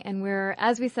amazing. And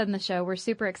as we said in the show, we're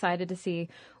super excited to see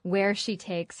where she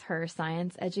takes her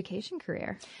science education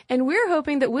career. And we're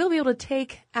hoping that we'll be able to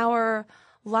take our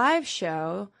live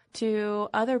show to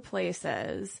other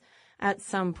places at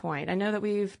some point. I know that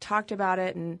we've talked about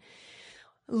it and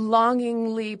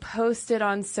longingly posted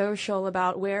on social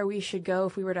about where we should go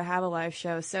if we were to have a live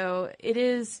show. So it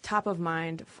is top of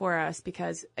mind for us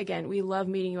because, again, we love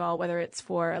meeting you all, whether it's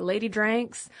for lady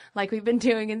drinks like we've been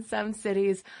doing in some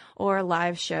cities or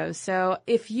live shows. So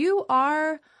if you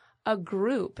are a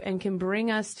group and can bring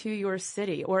us to your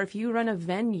city, or if you run a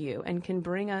venue and can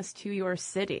bring us to your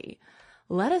city,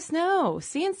 let us know.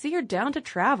 CNC are down to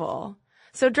travel.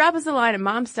 So drop us a line at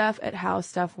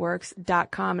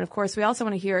momstuff@howstuffworks.com. And of course, we also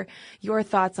want to hear your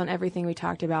thoughts on everything we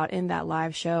talked about in that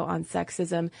live show on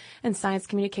sexism and science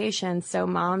communication. So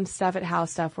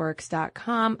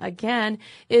momstuff@howstuffworks.com, again,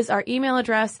 is our email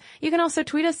address. You can also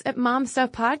tweet us at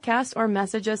momstuffpodcast or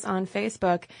message us on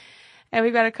Facebook. And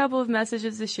we've got a couple of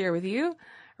messages to share with you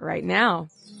right now.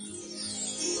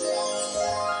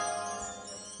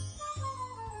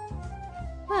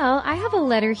 Well, I have a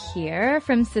letter here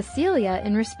from Cecilia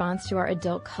in response to our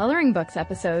adult coloring books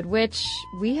episode, which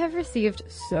we have received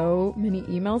so many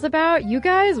emails about. You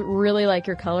guys really like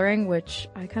your coloring, which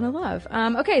I kind of love.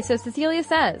 Okay, so Cecilia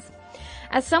says,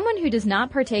 as someone who does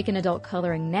not partake in adult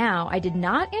coloring now, I did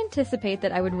not anticipate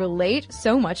that I would relate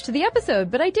so much to the episode,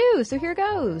 but I do, so here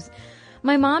goes.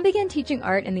 My mom began teaching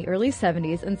art in the early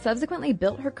 70s and subsequently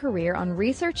built her career on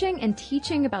researching and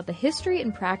teaching about the history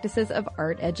and practices of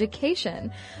art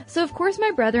education. So of course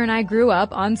my brother and I grew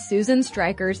up on Susan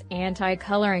Stryker's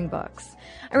anti-coloring books.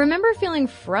 I remember feeling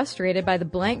frustrated by the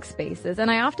blank spaces, and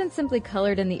I often simply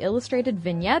colored in the illustrated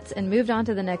vignettes and moved on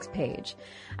to the next page.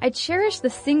 I cherished the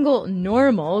single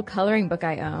normal coloring book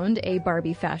I owned, a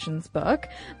Barbie Fashions book,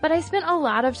 but I spent a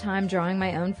lot of time drawing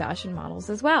my own fashion models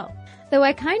as well. Though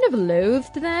I kind of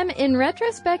loathed them, in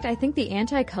retrospect, I think the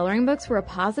anti-coloring books were a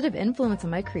positive influence on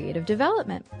my creative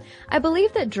development. I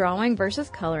believe that drawing versus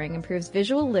coloring improves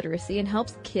visual literacy and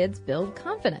helps kids build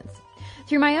confidence.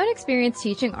 Through my own experience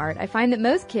teaching art, I find that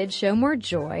most kids show more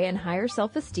joy and higher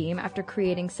self-esteem after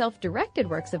creating self-directed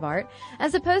works of art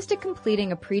as opposed to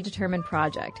completing a predetermined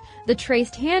project. The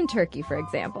traced hand turkey, for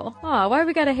example. Aw, why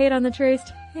we gotta hate on the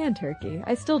traced hand turkey?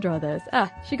 I still draw those.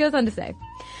 She goes on to say,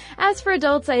 as for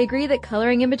adults, I agree that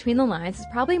coloring in between the lines is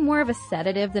probably more of a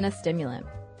sedative than a stimulant.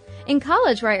 In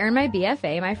college, where I earned my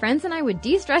BFA, my friends and I would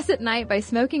de-stress at night by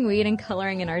smoking weed and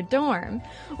coloring in our dorm.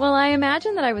 While I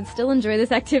imagine that I would still enjoy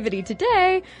this activity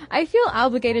today, I feel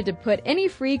obligated to put any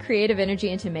free creative energy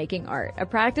into making art, a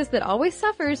practice that always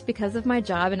suffers because of my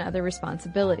job and other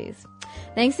responsibilities.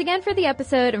 Thanks again for the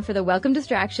episode and for the welcome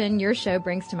distraction your show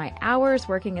brings to my hours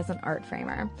working as an art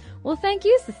framer. Well, thank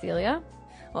you, Cecilia.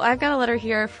 Well, I've got a letter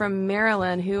here from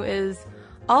Marilyn, who is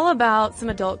all about some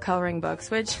adult coloring books,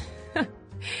 which...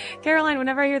 Caroline,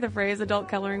 whenever I hear the phrase adult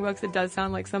coloring books, it does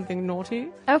sound like something naughty.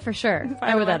 Oh, for sure.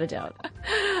 Without a doubt.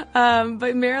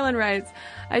 But Marilyn writes,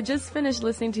 I just finished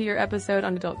listening to your episode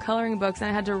on adult coloring books, and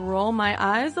I had to roll my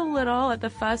eyes a little at the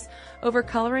fuss over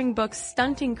coloring books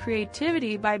stunting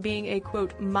creativity by being a,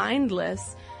 quote,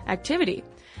 mindless activity.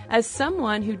 As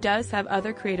someone who does have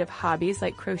other creative hobbies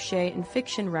like crochet and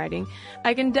fiction writing,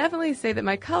 I can definitely say that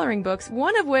my coloring books,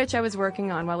 one of which I was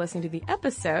working on while listening to the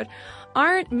episode,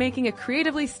 aren't making a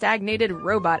creatively stagnated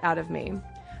robot out of me.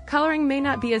 Coloring may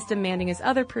not be as demanding as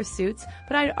other pursuits,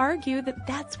 but I'd argue that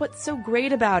that's what's so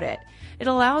great about it. It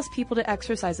allows people to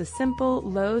exercise a simple,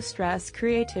 low-stress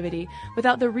creativity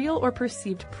without the real or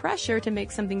perceived pressure to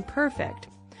make something perfect.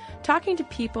 Talking to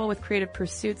people with creative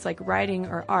pursuits like writing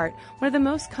or art, one of the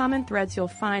most common threads you'll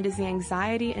find is the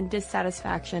anxiety and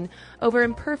dissatisfaction over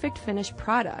imperfect finished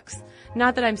products.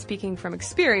 Not that I'm speaking from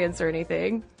experience or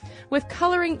anything. With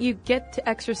coloring, you get to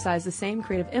exercise the same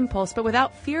creative impulse, but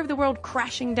without fear of the world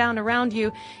crashing down around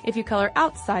you if you color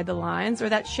outside the lines or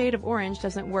that shade of orange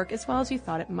doesn't work as well as you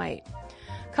thought it might.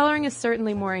 Coloring is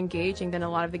certainly more engaging than a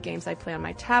lot of the games I play on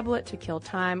my tablet to kill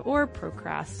time or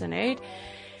procrastinate.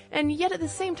 And yet at the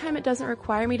same time, it doesn't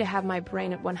require me to have my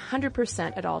brain at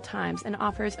 100% at all times and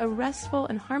offers a restful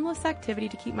and harmless activity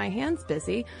to keep my hands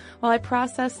busy while I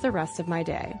process the rest of my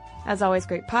day. As always,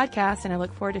 great podcast, and I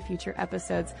look forward to future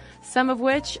episodes, some of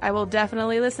which I will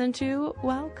definitely listen to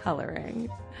while coloring.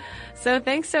 So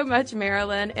thanks so much,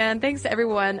 Marilyn, and thanks to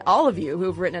everyone, all of you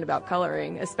who've written about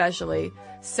coloring, especially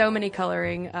so many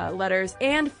coloring letters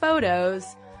and photos.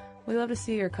 We love to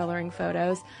see your coloring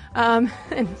photos. And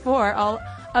for all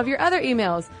of your other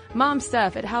emails,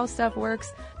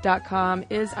 momstuff@howstuffworks.com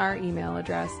is our email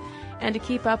address. And to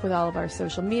keep up with all of our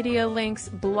social media links,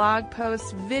 blog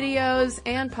posts, videos,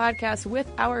 and podcasts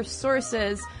with our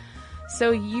sources, so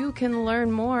you can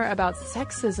learn more about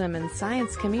sexism and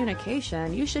science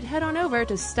communication, you should head on over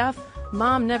to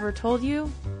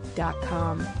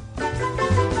stuffmomnevertoldyou.com.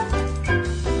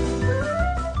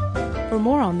 For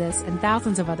more on this and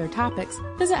thousands of other topics,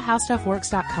 visit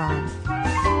howstuffworks.com.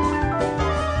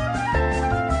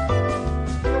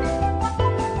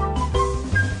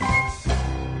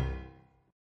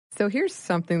 So here's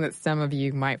something that some of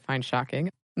you might find shocking.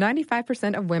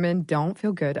 95% of women don't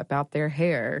feel good about their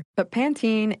hair. But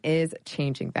Pantene is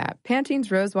changing that. Pantene's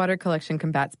Rosewater collection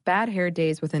combats bad hair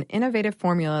days with an innovative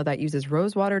formula that uses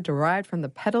rosewater derived from the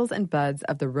petals and buds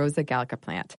of the Rosa gallica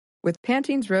plant. With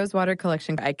Pantene's Rosewater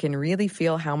collection, I can really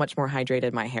feel how much more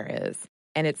hydrated my hair is.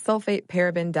 And it's sulfate,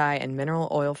 paraben, dye, and mineral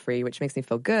oil free, which makes me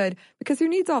feel good because who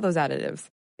needs all those additives?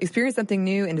 Experience something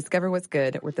new and discover what's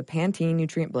good with the Pantene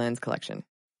Nutrient Blends collection.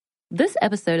 This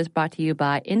episode is brought to you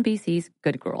by NBC's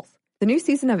Good Girls. The new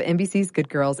season of NBC's Good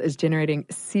Girls is generating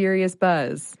serious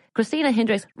buzz. Christina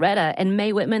Hendricks, Retta, and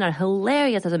Mae Whitman are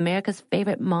hilarious as America's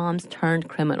favorite moms turned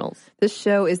criminals. This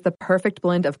show is the perfect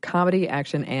blend of comedy,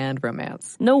 action, and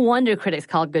romance. No wonder critics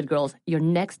call Good Girls your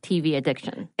next TV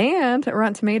addiction. And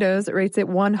Rotten Tomatoes rates it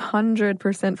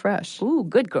 100% fresh. Ooh,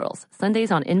 Good Girls,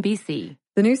 Sundays on NBC.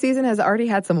 The new season has already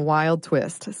had some wild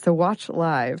twists, so watch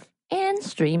live. And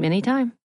stream anytime.